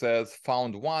perfect. It says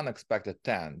found 1, expected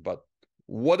 10, but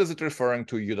what is it referring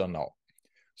to? You don't know.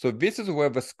 So this is where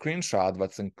the screenshot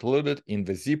that's included in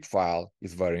the zip file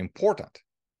is very important.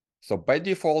 So by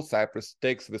default, Cypress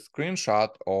takes the screenshot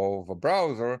of a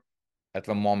browser at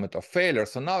the moment of failure.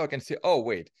 So now I can see, oh,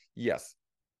 wait, yes,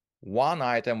 1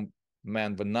 item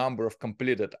meant the number of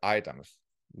completed items.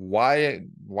 Why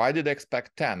did I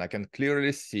expect 10? I can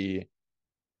clearly see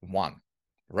 1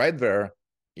 right there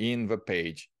in the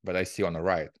page that I see on the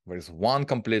right. There is 1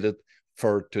 completed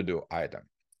for to-do item.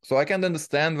 So I can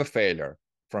understand the failure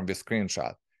from the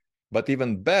screenshot. But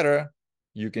even better,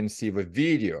 you can see the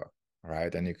video,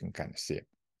 right? And you can kind of see it.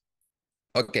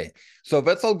 Okay, so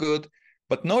that's all good.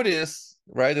 But notice,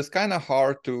 right, it's kind of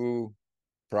hard to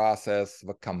process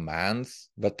the commands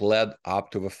that led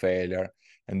up to the failure.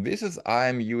 And this is,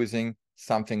 I'm using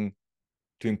something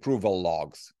to improve the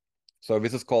logs. So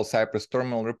this is called Cypress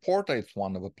Terminal Reporter. It's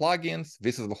one of the plugins.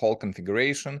 This is the whole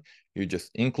configuration. You just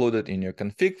include it in your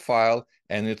config file,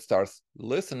 and it starts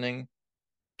listening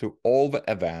to all the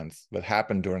events that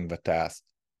happened during the test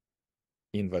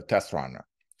in the test runner.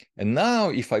 And now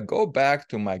if I go back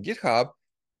to my GitHub,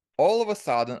 all of a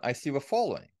sudden I see the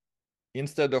following.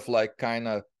 instead of like kind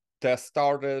of test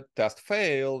started, test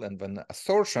failed, and then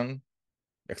assertion,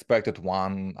 expected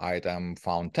 1 item,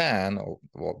 found 10,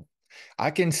 or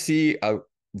I can see a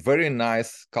very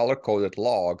nice color-coded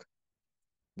log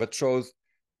that shows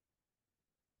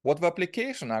what the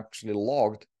application actually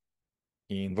logged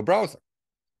in the browser.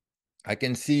 I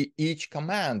can see each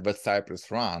command that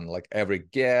Cypress ran, like every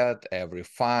get, every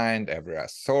find, every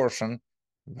assertion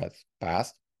that's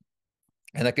passed.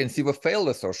 And I can see the failed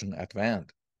assertion at the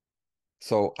end.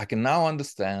 So I can now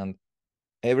understand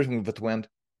everything that went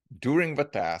during the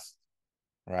test,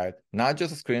 right? Not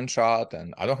just a screenshot,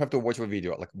 and I don't have to watch the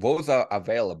video. Like those are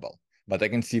available, but I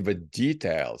can see the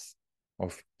details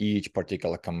of each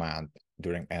particular command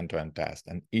during end-to-end test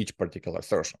and each particular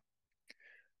assertion.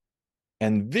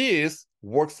 And this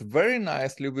works very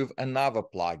nicely with another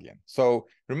plugin. So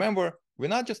remember, we're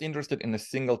not just interested in a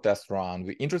single test run,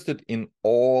 we're interested in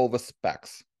all the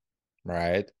specs,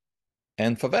 right?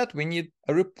 And for that, we need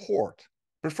a report,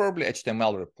 preferably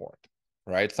HTML report,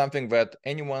 right? Something that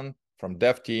anyone from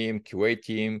dev team, QA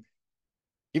team,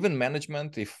 even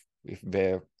management, if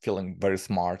they're feeling very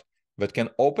smart, that can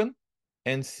open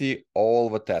and see all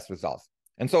the test results.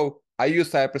 And so I use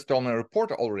Cypress Terminal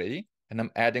Reporter already, and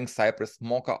I'm adding Cypress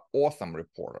Mocha Awesome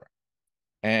Reporter.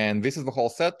 And this is the whole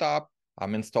setup.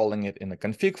 I'm installing it in a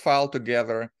config file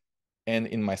together. And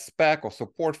in my spec or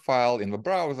support file in the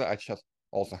browser, I just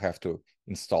also have to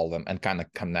install them and kind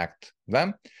of connect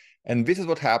them. And this is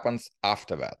what happens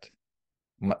after that.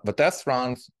 The test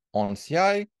runs on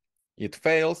CI, it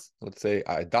fails. Let's say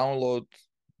I download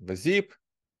the zip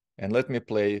and let me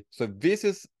play. So this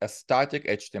is a static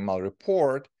HTML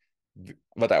report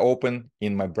that I open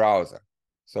in my browser.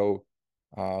 So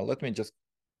let me just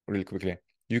really quickly.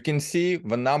 You can see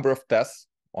the number of tests,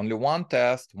 only one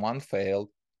test, one failed.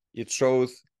 It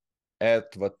shows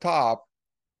at the top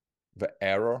the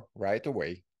error right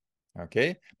away,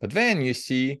 okay? But then you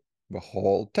see the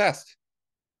whole test.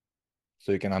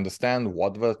 So you can understand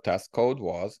what the test code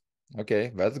was.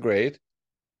 Okay, that's great.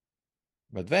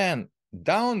 But then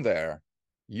down there,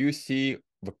 you see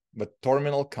the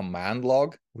terminal command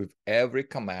log with every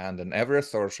command and every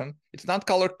assertion. It's not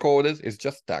color-coded, it's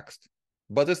just text.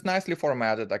 But it's nicely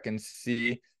formatted. I can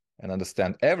see and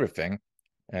understand everything.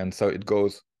 And so it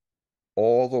goes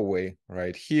all the way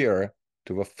right here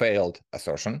to the failed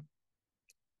assertion.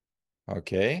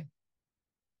 Okay.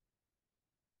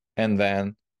 And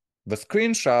then the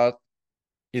screenshot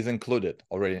is included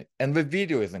already, and the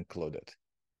video is included.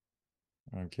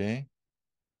 Okay.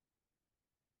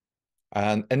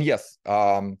 And yes,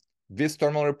 this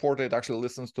terminal reporter, it actually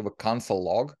listens to the console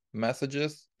log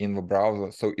messages in the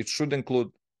browser. So it should include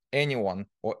anyone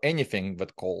or anything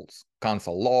that calls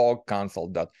console log,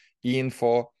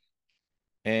 console.info.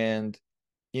 And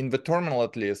in the terminal,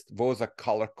 at least, those are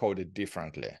color-coded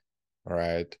differently,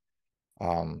 right?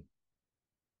 And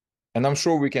I'm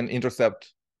sure we can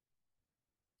intercept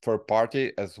third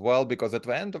party as well, because at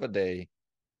the end of the day,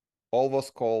 all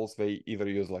those calls, they either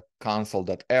use like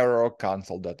console.error,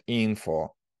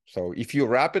 console.info. So if you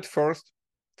wrap it first,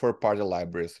 third-party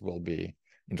libraries will be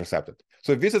intercepted.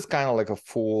 So this is kind of like a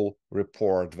full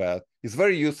report that is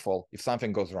very useful. If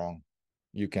something goes wrong,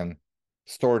 you can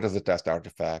store it as a test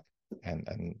artifact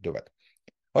and do it.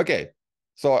 Okay,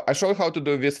 so I showed how to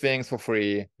do these things for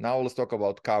free. Now let's talk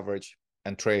about coverage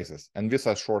and traces. And these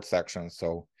are short sections,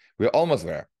 so we're almost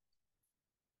there.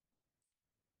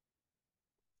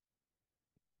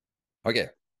 Okay,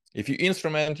 if you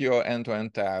instrument your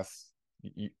end-to-end tasks,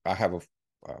 I have a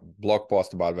blog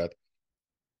post about that.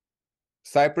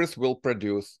 Cypress will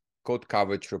produce code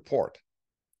coverage report.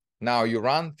 Now you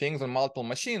run things on multiple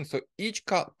machines, so each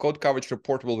code coverage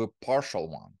report will be a partial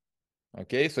one.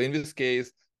 Okay, so in this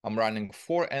case, I'm running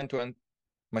 4 end-to-end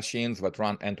machines that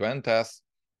run end-to-end tests.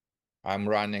 I'm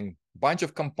running a bunch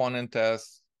of component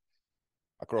tests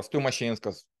across 2 machines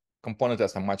because component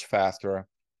tests are much faster.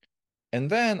 And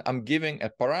then I'm giving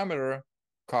a parameter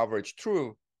coverage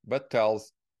true that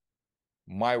tells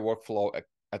my workflow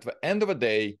at the end of the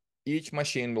day, each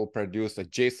machine will produce a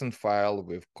JSON file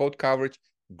with code coverage,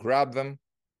 grab them,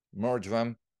 merge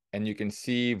them, and you can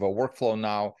see the workflow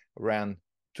now ran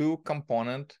 2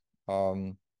 component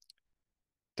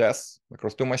tests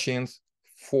across 2 machines,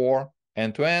 4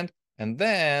 end-to-end, and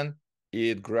then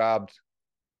it grabbed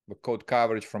the code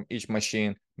coverage from each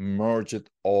machine, merged it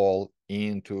all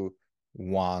into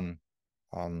one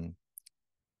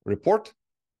report,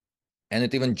 and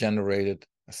it even generated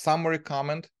a summary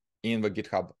comment in the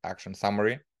GitHub action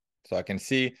summary. So I can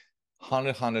see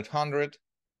 100, 100, 100,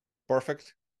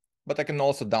 perfect. But I can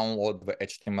also download the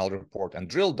HTML report and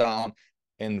drill down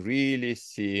and really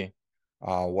see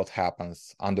what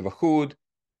happens under the hood,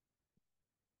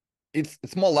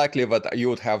 it's more likely that you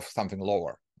would have something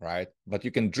lower, right? But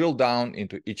you can drill down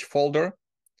into each folder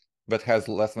that has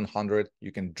less than 100.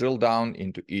 You can drill down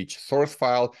into each source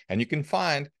file, and you can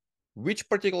find which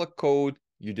particular code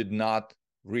you did not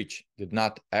reach, did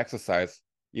not exercise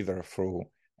either through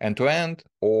end-to-end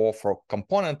or for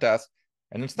component tests.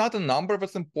 And it's not a number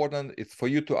that's important. It's for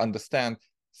you to understand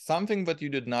something that you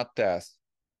did not test.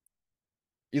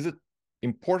 Is it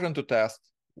important to test?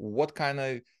 What kind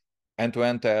of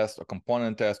end-to-end test or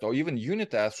component test or even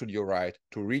unit test should you write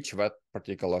to reach that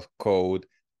particular code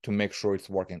to make sure it's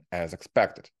working as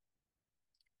expected?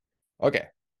 Okay,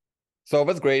 so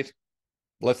that's great.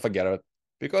 Let's forget it.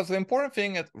 Because the important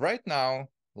thing right now,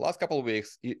 last couple of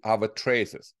weeks, are the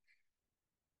traces.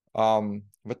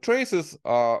 The traces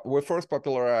were first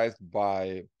popularized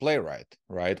by Playwright,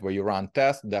 right? Where you run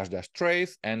test --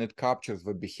 trace, and it captures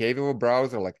the behavior of a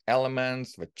browser, like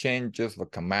elements, the changes, the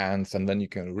commands, and then you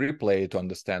can replay to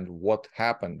understand what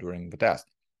happened during the test.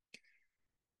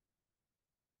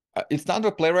 It's not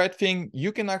a Playwright thing.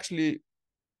 You can actually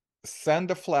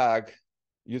send a flag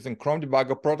using Chrome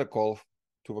Debugger protocol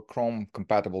to the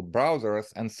Chrome-compatible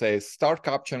browsers and say, start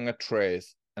capturing a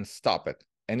trace and stop it,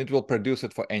 and it will produce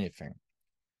it for anything.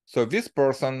 So this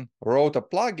person wrote a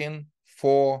plugin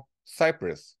for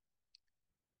Cypress,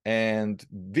 and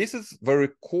this is the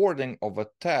recording of a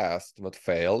test that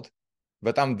failed,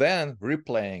 but I'm then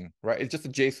replaying, right? It's just a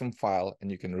JSON file,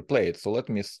 and you can replay it. So let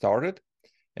me start it,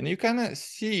 and you kind of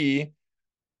see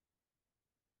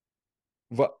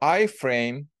the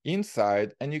iframe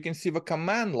inside, and you can see the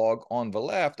command log on the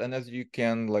left. And as you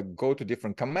can go to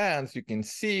different commands, you can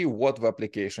see what the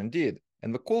application did.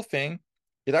 And the cool thing,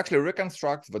 it actually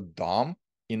reconstructs the DOM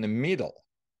in the middle.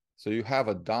 So you have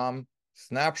a DOM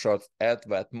snapshot at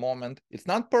that moment. It's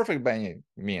not perfect by any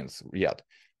means yet,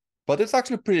 but it's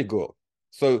actually pretty good.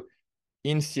 So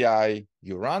in CI,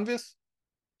 you run this,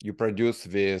 you produce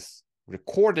this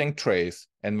recording trace,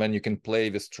 and then you can play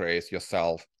this trace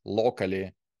yourself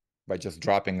locally by just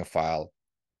dropping a file,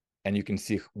 and you can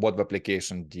see what the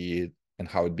application did and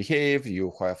how it behaved.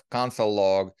 You have console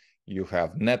log, you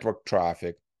have network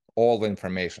traffic, all the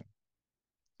information.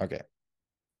 Okay,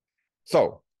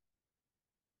 so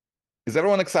is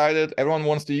everyone excited? Everyone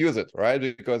wants to use it, right?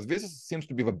 Because this seems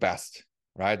to be the best,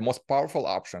 right? Most powerful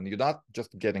option. You're not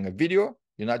just getting a video,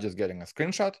 you're not just getting a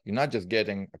screenshot, you're not just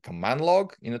getting a command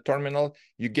log in a terminal,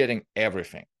 you're getting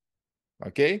everything.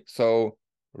 Okay, so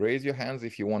raise your hands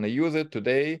if you want to use it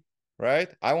today,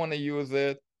 right? I want to use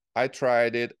it. I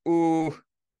tried it. Ooh.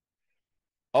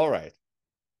 All right.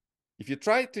 If you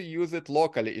try to use it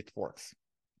locally, it works.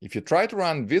 If you try to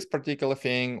run this particular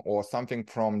thing or something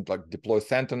from Deploy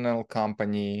Sentinel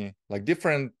company,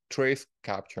 different trace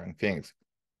capturing things,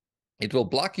 it will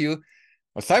block you,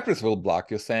 or Cypress will block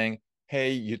you saying,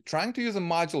 hey, you're trying to use a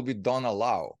module we don't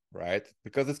allow, right?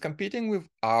 Because it's competing with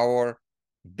our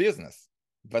business.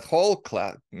 That whole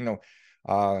cloud,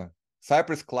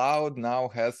 Cypress Cloud now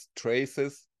has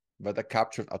traces that are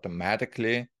captured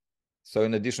automatically. So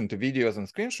in addition to videos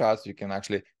and screenshots, you can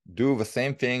actually do the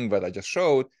same thing that I just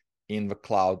showed in the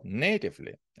cloud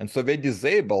natively. And so they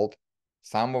disabled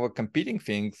some of the competing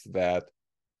things that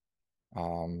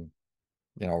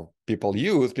people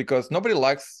use, because nobody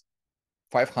likes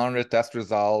 500 test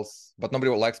results, but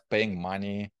nobody likes paying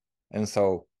money. And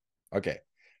so, okay.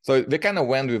 So they kind of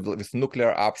went with this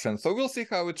nuclear option. So we'll see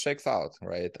how it shakes out,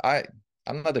 right?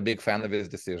 I'm not a big fan of this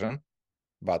decision,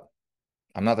 but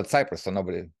I'm not at Cypress, so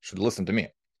nobody should listen to me.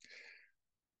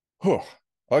 Whew.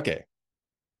 Okay.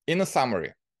 In a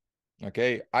summary,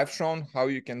 okay, I've shown how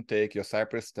you can take your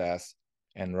Cypress tests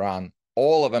and run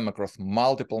all of them across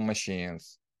multiple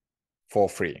machines for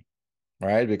free,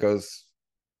 right? Because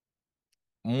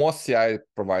most CI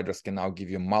providers can now give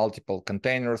you multiple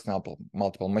containers,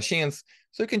 multiple machines.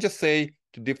 So you can just say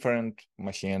to different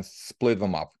machines, split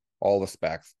them up, all the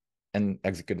specs, and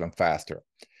execute them faster.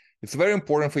 It's very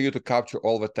important for you to capture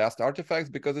all the test artifacts,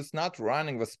 because it's not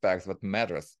running the specs that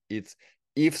matters. It's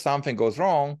if something goes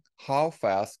wrong, how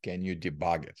fast can you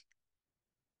debug it?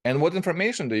 And what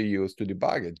information do you use to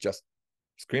debug it? Just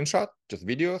screenshot, just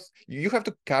videos? You have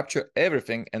to capture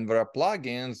everything, and there are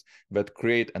plugins that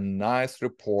create a nice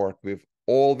report with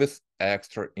all this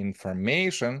extra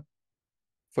information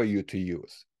for you to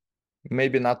use.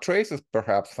 Maybe not traces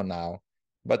perhaps for now,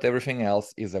 but everything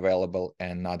else is available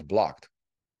and not blocked.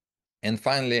 And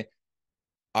finally,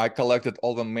 I collected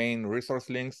all the main resource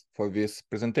links for this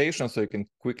presentation, so you can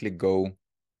quickly go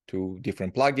to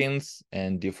different plugins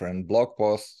and different blog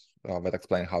posts that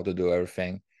explain how to do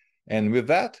everything. And with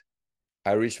that,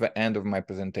 I reached the end of my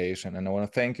presentation, and I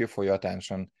want to thank you for your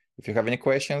attention. If you have any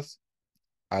questions,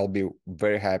 I'll be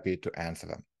very happy to answer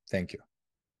them. Thank you.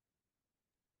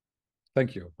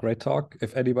 Thank you. Great talk.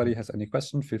 If anybody has any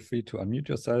questions, feel free to unmute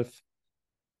yourself.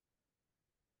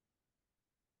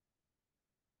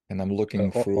 And I'm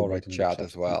looking through the chat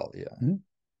as well. Yeah. Mm-hmm.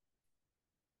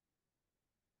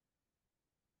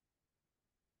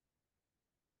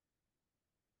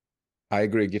 I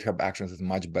agree. GitHub Actions is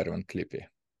much better than Clippy.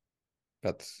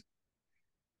 But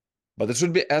it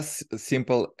should be as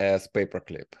simple as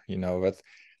paperclip. You know, that's,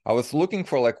 I was looking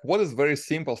for like what is very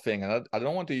simple thing, and I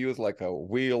don't want to use like a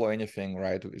wheel or anything,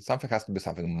 right? Something has to be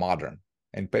something modern,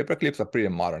 and paperclips are pretty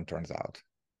modern, turns out.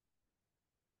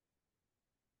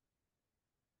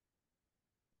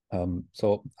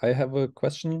 So I have a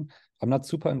question. I'm not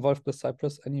super involved with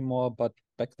Cypress anymore, but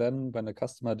back then when a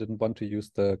customer didn't want to use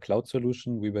the cloud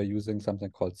solution, we were using something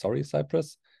called Sorry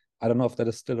Cypress. I don't know if that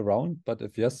is still around, but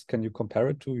if yes, can you compare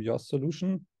it to your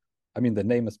solution? I mean, the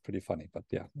name is pretty funny, but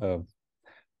yeah.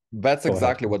 That's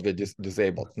exactly what they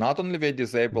disabled. Not only they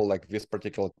disabled like this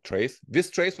particular trace. This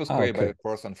trace was created by a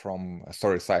person from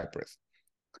Sorry Cypress.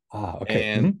 Okay.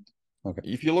 And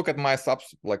if you look at my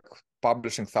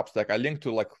publishing Substack, I linked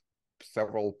to like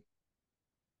several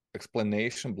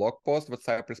explanation blog posts that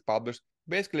Cypress published.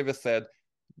 Basically, they said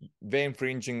they're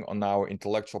infringing on our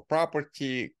intellectual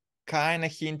property, kind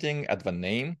of hinting at the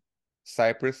name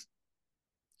Cypress,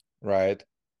 right?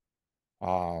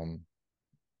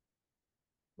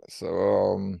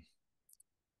 So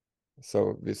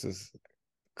this is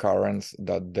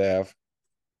currents.dev.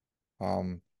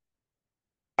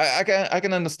 I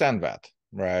can understand that,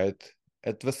 right?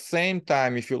 At the same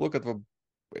time, if you look at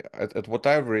what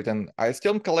I've written, I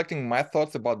still am collecting my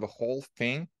thoughts about the whole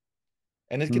thing,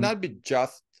 and it cannot be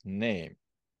just name,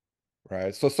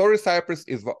 right? So Sorry Cypress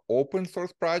is the open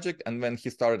source project, and then he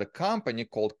started a company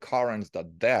called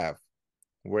currents.dev,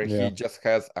 where he just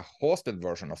has a hosted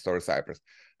version of Sorry Cypress.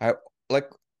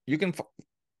 You can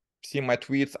see my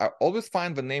tweets. I always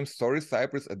find the name Sorry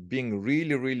Cypress as being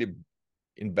really, really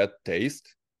in bad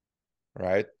taste,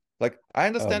 right? Like, I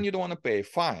understand you don't want to pay,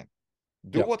 fine.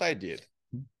 Do what I did,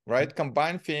 right?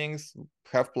 Combine things,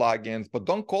 have plugins, but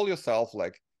don't call yourself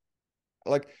like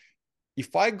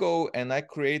if I go and I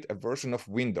create a version of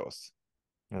Windows,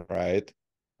 right?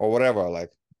 Or whatever, like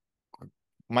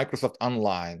Microsoft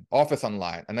Online, Office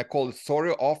Online, and I call it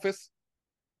Sorry Office,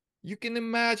 you can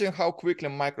imagine how quickly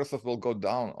Microsoft will go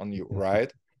down on you,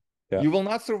 right? You will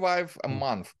not survive a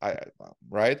month,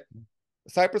 right?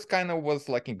 Cypress kind of was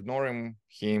like ignoring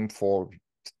him for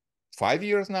 5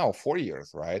 years now, 4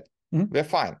 years, right? They're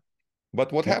fine.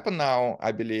 But what happened now,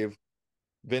 I believe,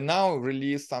 they now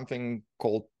release something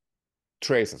called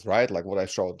traces, right? Like what I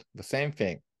showed, the same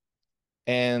thing.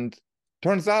 And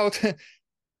turns out,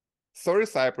 Sorry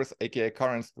Cypress, aka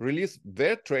Currents, released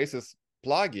their traces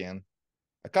plugin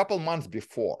a couple months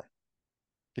before,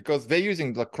 because they're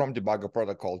using the Chrome debugger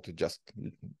protocol to just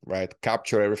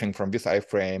capture everything from this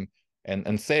iframe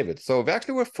and save it. So they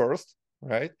actually were first,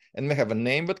 right? And they have a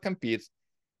name that competes.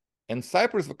 And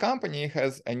Cypress, the company,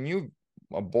 has a new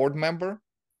board member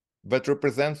that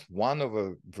represents one of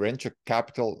the venture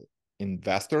capital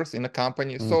investors in a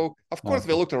company. So of course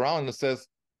they looked around and says,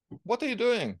 what are you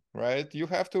doing, right? You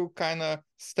have to kind of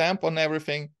stamp on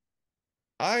everything.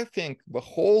 I think the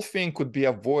whole thing could be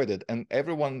avoided and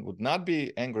everyone would not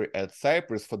be angry at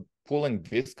Cypress for pulling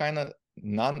this kind of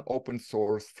non-open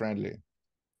source friendly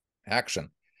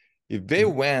action. If they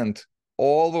went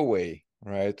all the way,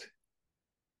 right,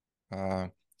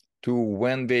 to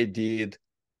when they did,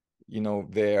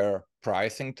 their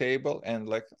pricing table, and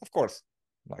like, of course,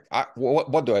 like,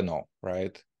 what do I know,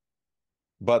 right?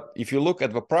 But if you look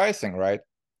at the pricing, right,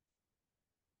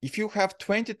 if you have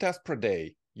 20 tests per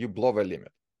day, you blow the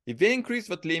limit. If they increase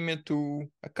that limit to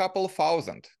a couple of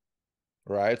thousand,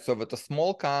 right, so that a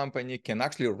small company can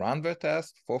actually run their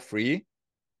test for free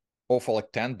or for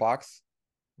like $10,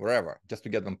 wherever, just to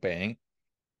get them paying,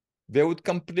 they would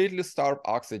completely starve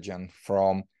oxygen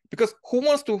from, because who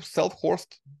wants to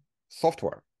self-host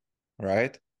software,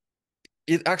 right?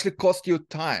 It actually costs you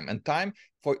time, and time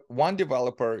for one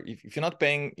developer, if you're not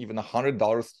paying even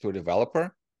 $100 to a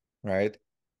developer, right,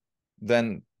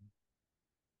 then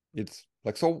it's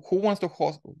like, so who wants to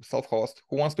self-host?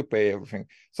 Who wants to pay everything?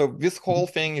 So this whole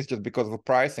thing is just because the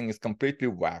pricing is completely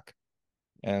whack,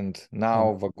 and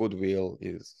now the goodwill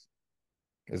is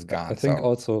gone. I think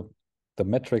also the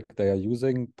metric they are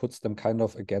using puts them kind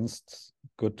of against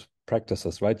good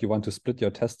practices, right? You want to split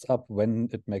your tests up when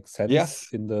it makes sense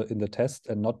in the test,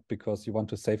 and not because you want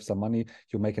to save some money,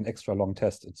 you make an extra long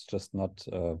test. It's just not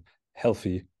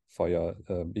healthy for your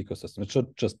ecosystem. It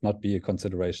should just not be a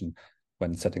consideration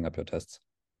when setting up your tests.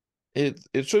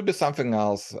 It should be something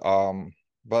else.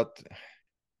 But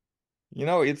you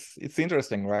know, it's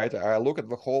interesting, right? I look at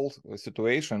the whole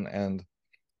situation, and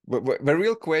the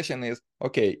real question is,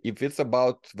 okay, if it's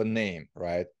about the name,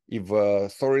 right? If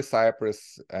sorry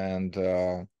Cypress and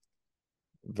the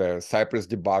Cypress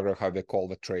debugger, how they call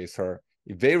the tracer,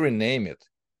 if they rename it,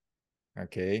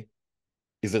 okay,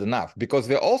 is it enough? Because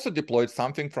they also deployed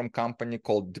something from company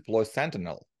called Deploy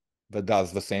Sentinel that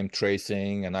does the same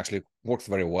tracing and actually works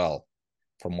very well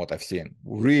from what I've seen.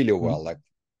 Really well, like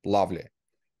lovely,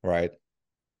 right?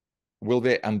 Will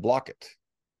they unblock it?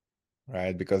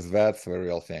 Right? Because that's the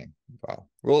real thing. Well,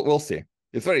 we'll see.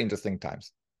 It's very interesting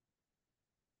times.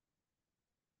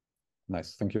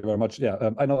 Nice. Thank you very much.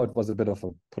 Yeah, I know it was a bit of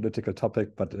a political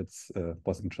topic, but it's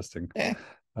was interesting.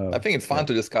 I think it's fun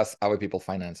to discuss other people's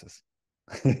finances.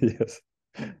 Yes.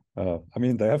 I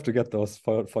mean, they have to get those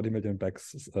 40 million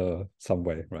bags some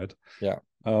way, right? Yeah.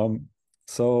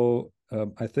 So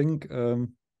I think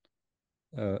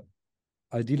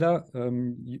Adila,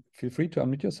 feel free to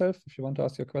unmute yourself if you want to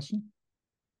ask your question.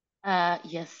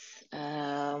 Yes.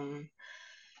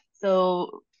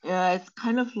 So it's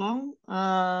kind of long.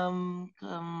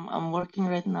 I'm working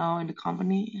right now in the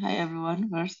company. Hi everyone.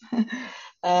 First,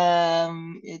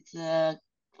 it's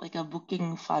like a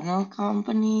booking funnel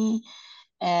company,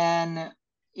 and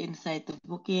inside the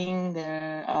booking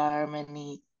there are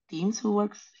many teams who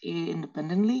works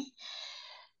independently.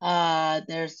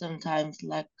 There's sometimes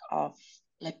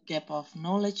gap of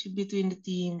knowledge between the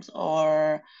teams,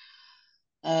 or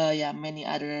many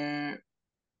other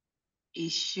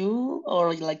issue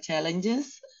or like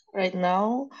challenges right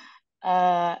now.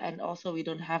 And also we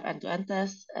don't have end-to-end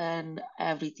tests, and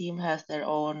every team has their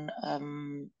own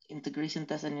integration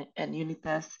tests and unit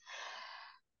tests.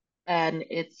 And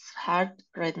it's hard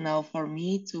right now for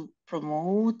me to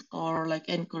promote or like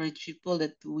encourage people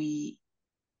that we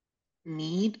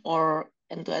need or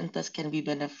end-to-end tests can be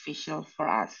beneficial for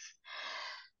us.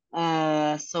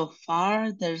 So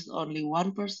far, there's only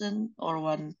one person or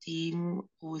one team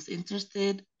who is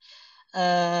interested.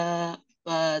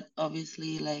 But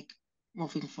obviously, like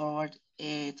moving forward,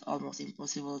 it's almost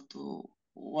impossible to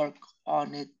work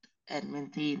on it and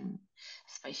maintain,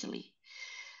 especially.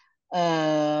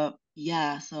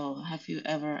 Yeah, so have you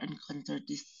ever encountered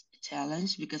this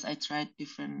challenge? Because I tried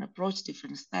different approach,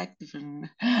 different stack, different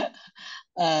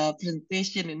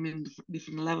presentation in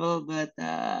different level, but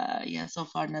yeah, so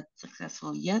far not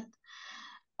successful yet.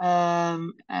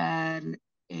 And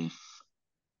if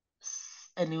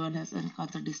anyone has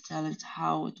encountered this challenge,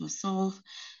 how it was solved,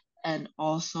 and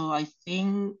also I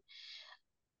think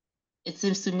it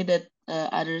seems to me that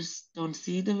others don't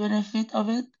see the benefit of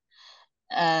it,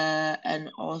 and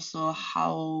also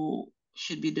how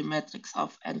should be the metrics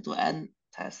of end-to-end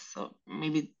tests. So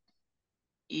maybe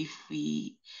if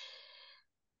we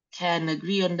can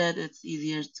agree on that, it's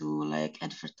easier to like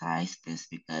advertise this,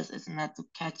 because it's not to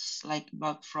catch like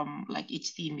bug from like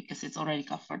each team, because it's already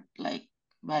covered like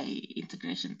by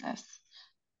integration tests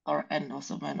and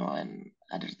also manual and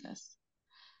other tests.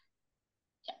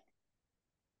 Yeah.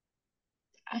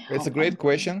 It's a great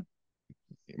question.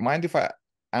 Mind if I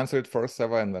answer it first,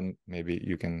 Seva, and then maybe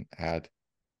you can add.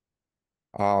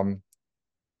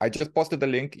 I just posted a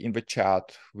link in the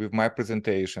chat with my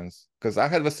presentations, because I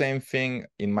had the same thing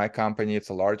in my company. It's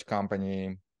a large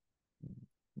company.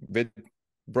 They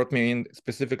brought me in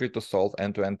specifically to solve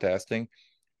end-to-end testing.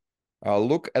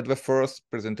 Look at the first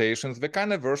presentations. The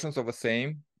kind of versions of the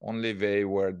same, only they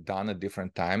were done at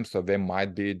different times, so they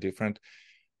might be different.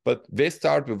 But they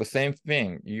start with the same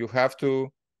thing. You have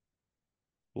to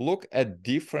look at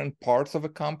different parts of a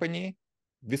company.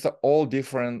 These are all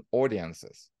different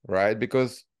audiences, right?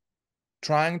 Because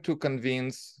trying to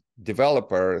convince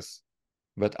developers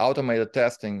that automated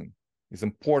testing is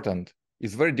important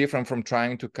is very different from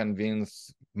trying to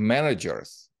convince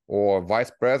managers or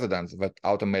vice presidents that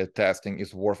automated testing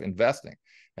is worth investing.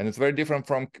 And it's very different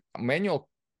from manual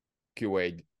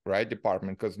QA, right,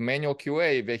 department, because manual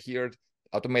QA, they hear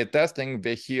automated testing,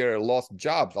 they hear lost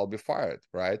jobs, I'll be fired,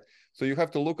 right? So you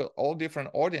have to look at all different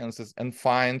audiences and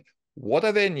find what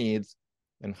are their needs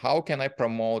and how can I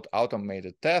promote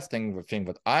automated testing, the thing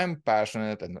that I'm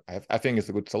passionate and I think is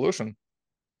a good solution,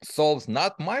 solves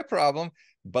not my problem,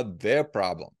 but their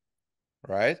problem,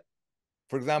 right?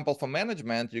 For example, for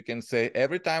management, you can say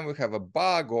every time we have a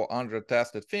bug or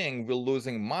under-tested thing, we're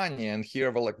losing money. And here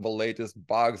are like the latest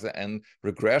bugs and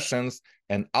regressions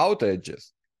and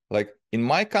outages. Like in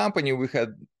my company, we had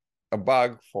a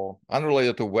bug for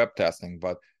unrelated to web testing,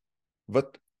 but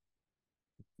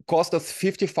cost us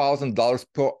 $50,000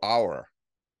 per hour.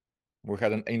 We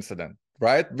had an incident,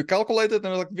 right? We calculated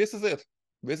and we're like, this is it.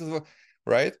 This is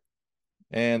right.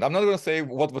 And I'm not going to say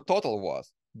what the total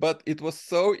was, but it was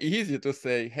so easy to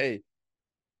say, hey,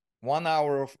 1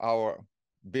 hour of our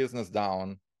business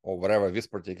down, or whatever, this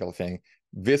particular thing,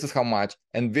 this is how much,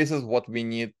 and this is what we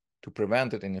need to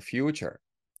prevent it in the future.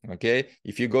 Okay,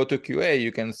 if you go to QA,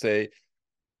 you can say,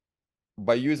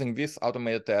 by using this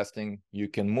automated testing, you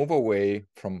can move away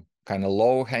from kind of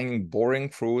low-hanging, boring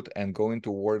fruit and going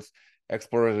towards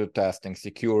explorative testing,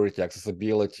 security,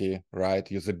 accessibility, right?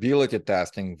 Usability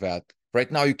testing that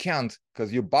right now you can't,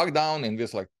 because you bog down in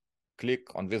this, like, click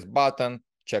on this button,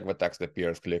 check the text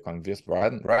appears, click on this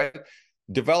button, right?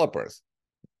 Developers,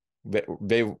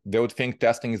 they would think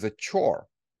testing is a chore,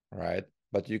 right?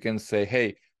 But you can say,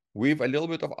 hey, with a little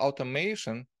bit of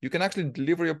automation, you can actually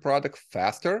deliver your product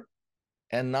faster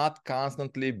and not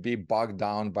constantly be bogged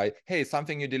down by, hey,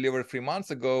 something you delivered 3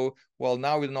 months ago, well,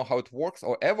 now we don't know how it works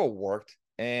or ever worked,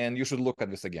 and you should look at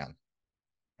this again,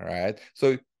 all right?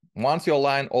 So once you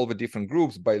align all the different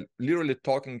groups by literally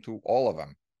talking to all of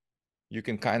them, you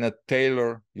can kind of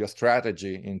tailor your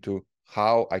strategy into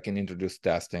how I can introduce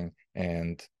testing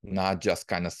and not just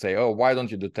kind of say, oh, why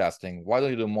don't you do testing? Why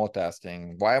don't you do more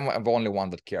testing? Why am I the only one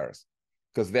that cares?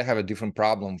 Because they have a different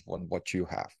problem than what you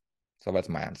have. So that's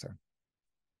my answer.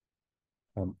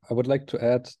 I would like to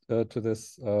add to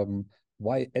this,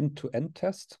 why end-to-end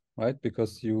test, right?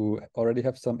 Because you already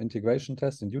have some integration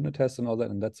tests and unit tests and all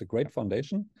that, and that's a great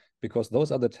foundation, because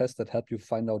those are the tests that help you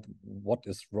find out what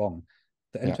is wrong.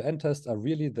 The end-to-end tests are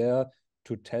really there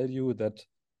to tell you that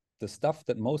the stuff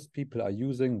that most people are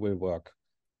using will work.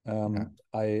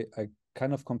 I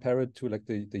kind of compare it to like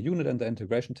the unit and the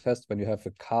integration test when you have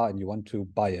a car and you want to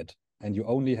buy it, and you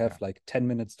only have like 10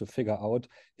 minutes to figure out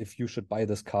if you should buy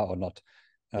this car or not.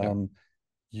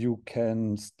 You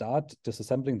can start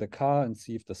disassembling the car and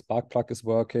see if the spark plug is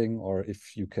working, or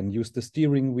if you can use the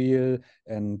steering wheel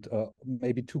and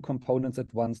maybe 2 components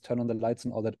at once, turn on the lights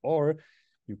and all that, or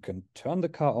you can turn the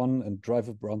car on and drive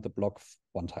around the block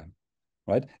 1 time,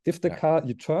 right? If the car,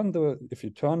 if you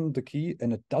turn the key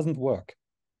and it doesn't work,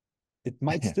 it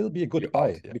might still be a good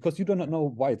buy, because you do not know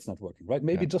why it's not working, right?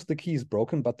 Maybe just the key is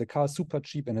broken, but the car is super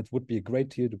cheap and it would be a great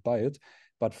deal to buy it.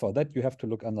 But for that, you have to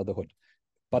look under the hood.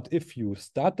 But if you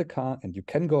start the car and you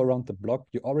can go around the block,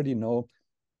 you already know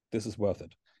this is worth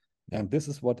it. And this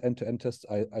is what end-to-end tests,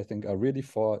 I think, are really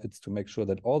for. It's to make sure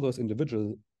that all those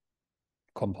individual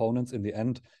components in the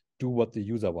end do what the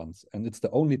user wants. And it's the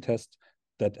only test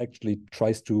that actually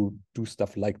tries to do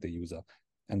stuff like the user.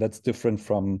 And that's different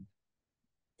from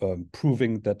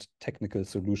proving that technical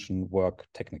solution work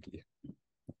technically.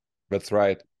 That's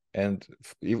right. And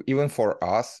even for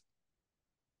us,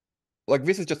 like,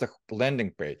 this is just a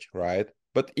landing page, right?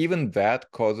 But even that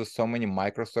causes so many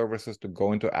microservices to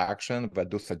go into action that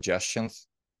do suggestions,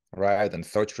 right? And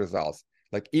search results.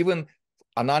 Like, even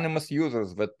anonymous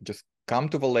users that just come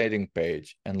to the landing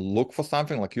page and look for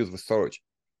something, like use the search.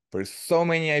 There's so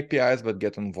many APIs that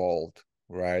get involved,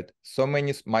 right? So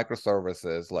many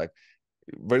microservices, like,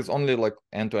 there's only like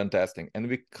end-to-end testing. And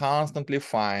we constantly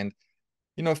find,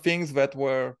 things that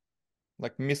were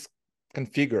like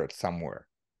misconfigured somewhere.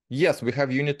 Yes, we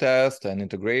have unit tests and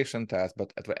integration tests,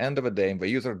 but at the end of the day, the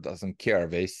user doesn't care.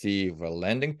 They see the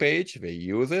landing page, they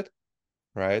use it,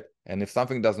 right? And if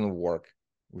something doesn't work,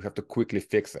 we have to quickly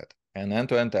fix it. And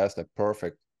end-to-end tests are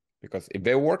perfect, because if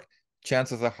they work,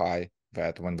 chances are high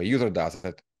that when the user does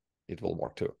it, it will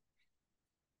work too.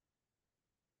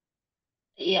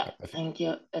 Yeah, thank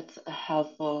you. It's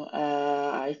helpful.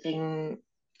 I think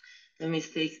the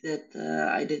mistakes that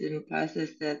I did in the past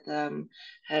is that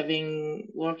having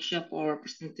workshop or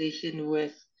presentation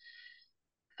with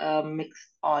a mixed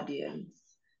audience,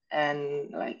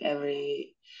 and like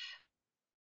every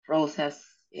roles has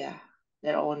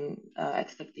their own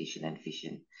expectation and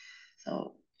vision.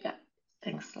 So yeah,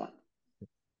 thanks a lot.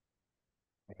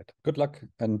 Right. Good luck.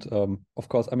 And of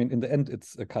course, I mean, in the end,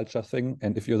 it's a culture thing.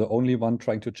 And if you're the only one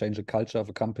trying to change the culture of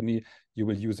a company, you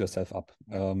will use yourself up.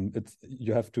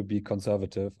 You have to be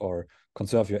conservative or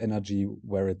conserve your energy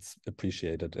where it's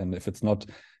appreciated. And if it's not,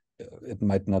 it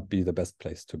might not be the best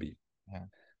place to be.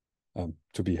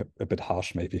 To be a bit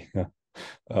harsh, maybe.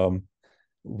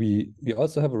 We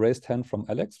also have a raised hand from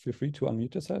Alex. Feel free to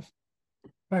unmute yourself.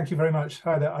 Thank you very much.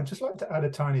 Hi there. I'd just like to add a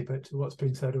tiny bit to what's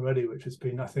been said already, which has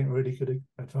been, I think, really good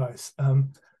advice.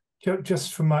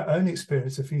 Just from my own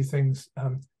experience, a few things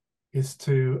is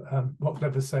to, what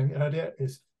Gleb was saying earlier,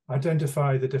 is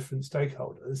identify the different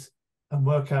stakeholders and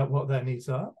work out what their needs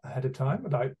are ahead of time.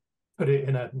 Like, put it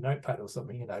in a notepad or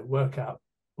something, work out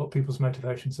what people's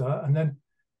motivations are, and then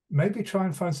maybe try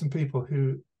and find some people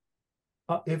who,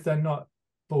 if they're not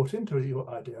bought into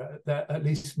your idea, they're at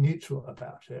least neutral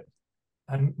about it.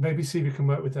 And maybe see if you can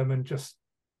work with them and just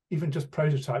even just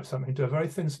prototype something, do a very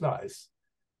thin slice,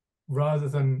 rather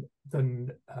than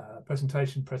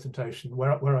presentation,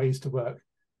 where I used to work,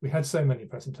 we had so many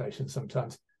presentations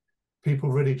sometimes. People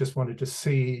really just wanted to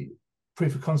see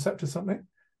proof of concept of something.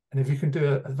 And if you can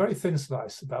do a very thin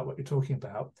slice about what you're talking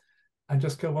about and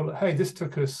just go, well, hey, this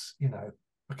took us, you know,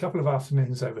 a couple of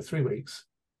afternoons over 3 weeks,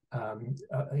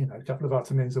 you know, a couple of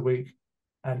afternoons a week.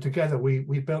 And together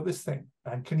we built this thing.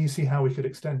 And can you see how we could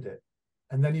extend it?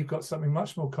 And then you've got something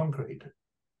much more concrete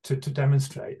to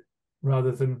demonstrate,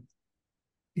 rather than,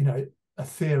 you know, a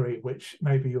theory which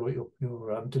maybe your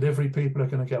delivery people are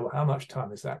going to go, well, how much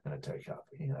time is that going to take up?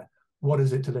 You know, what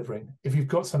is it delivering? If you've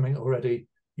got something already,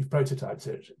 you've prototyped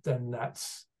it, then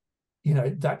that's, you know,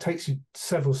 that takes you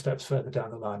several steps further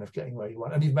down the line of getting where you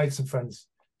want. And you've made some friends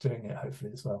doing it,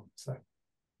 hopefully, as well. So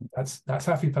that's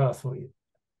happy path for you.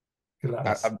 Good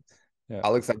luck. Yeah.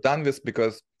 Alex, I've done this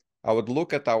because I would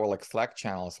look at our like Slack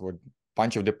channels with a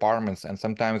bunch of departments, and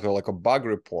sometimes we're like a bug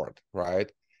report,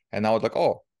 right? And I would like,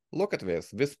 oh, look at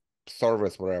this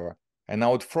service, whatever. And I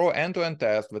would throw end-to-end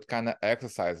tests that kind of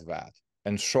exercise that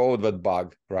and show that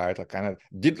bug, right? I kind of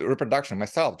did reproduction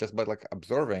myself just by like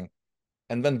observing.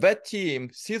 And then that team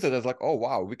sees it as like, oh,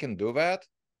 wow, we can do that,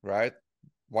 right?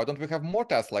 Why don't we have more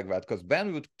tests like that? Because then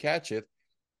we would catch it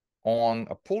on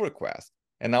a pull request.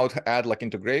 And I would add like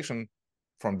integration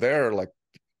from their like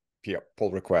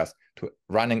pull request to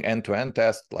running end-to-end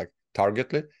tests like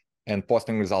targetedly and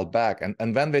posting result back.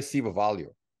 And then they see the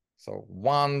value. So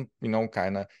one, you know,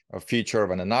 kind of a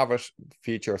feature and another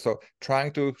feature. So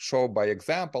trying to show by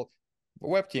example, the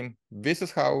web team, this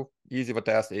is how easy the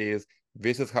test is.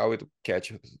 This is how it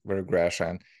catches the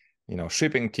regression. You know,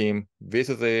 shipping team, this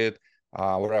is it.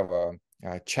 Whatever,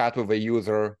 chat with the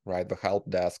user, right? The help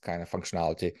desk kind of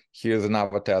functionality. Here's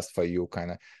another test for you,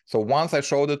 kind of. So once I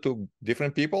showed it to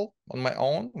different people on my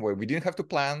own, where we didn't have to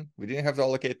plan, we didn't have to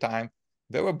allocate time,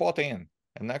 they were bought in.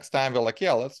 And next time they're like,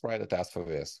 yeah, let's write a test for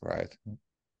this, right?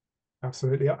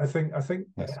 Absolutely. I think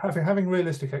yes. having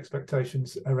realistic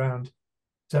expectations around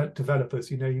developers,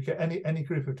 you know, you get any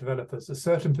group of developers, a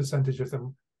certain percentage of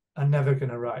them are never going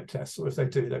to write tests, or if they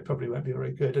do, they probably won't be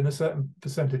very good. And a certain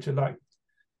percentage are like,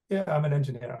 yeah, I'm an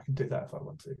engineer, I can do that if I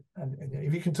want to. And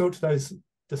if you can talk to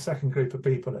the second group of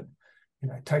people and, you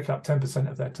know, take up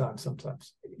 10% of their time,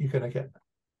 sometimes you're going to get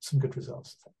some good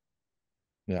results.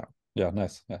 Yeah. Yeah,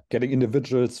 nice. Yeah, getting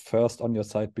individuals first on your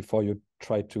side before you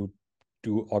try to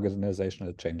do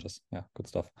organizational changes. Yeah, good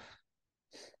stuff.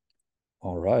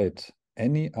 All right.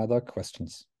 Any other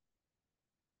questions?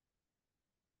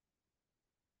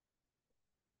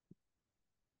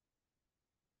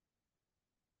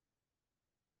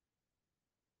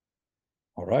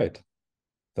 All right.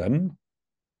 Then,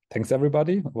 thanks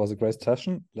everybody. It was a great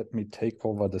session. Let me take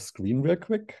over the screen real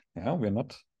quick. Yeah, we're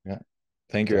not. Yeah.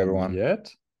 Thank you, everyone. Yet.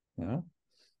 Yeah.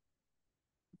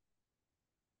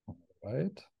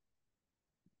 Right.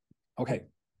 Okay.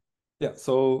 Yeah,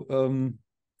 so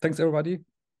thanks everybody.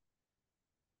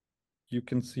 You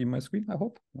can see my screen, I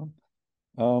hope.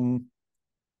 Yeah.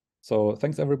 So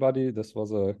thanks everybody. This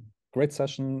was a great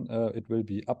session. It will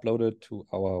be uploaded to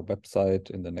our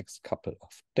website in the next couple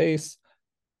of days.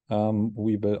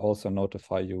 We will also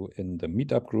notify you in the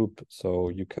meetup group, so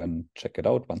you can check it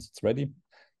out once it's ready.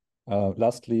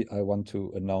 Lastly, I want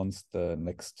to announce the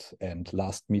next and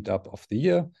last meetup of the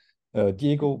year.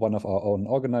 Diego, one of our own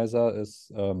organizer,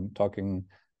 is talking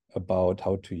about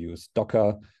how to use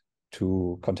Docker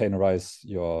to containerize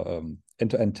your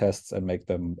end-to-end tests and make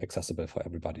them accessible for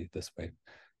everybody this way.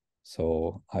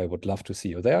 So I would love to see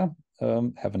you there.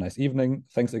 Have a nice evening.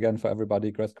 Thanks again for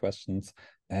everybody. Great questions,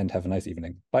 and have a nice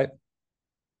evening. Bye.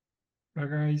 Bye,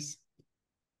 guys.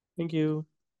 Thank you.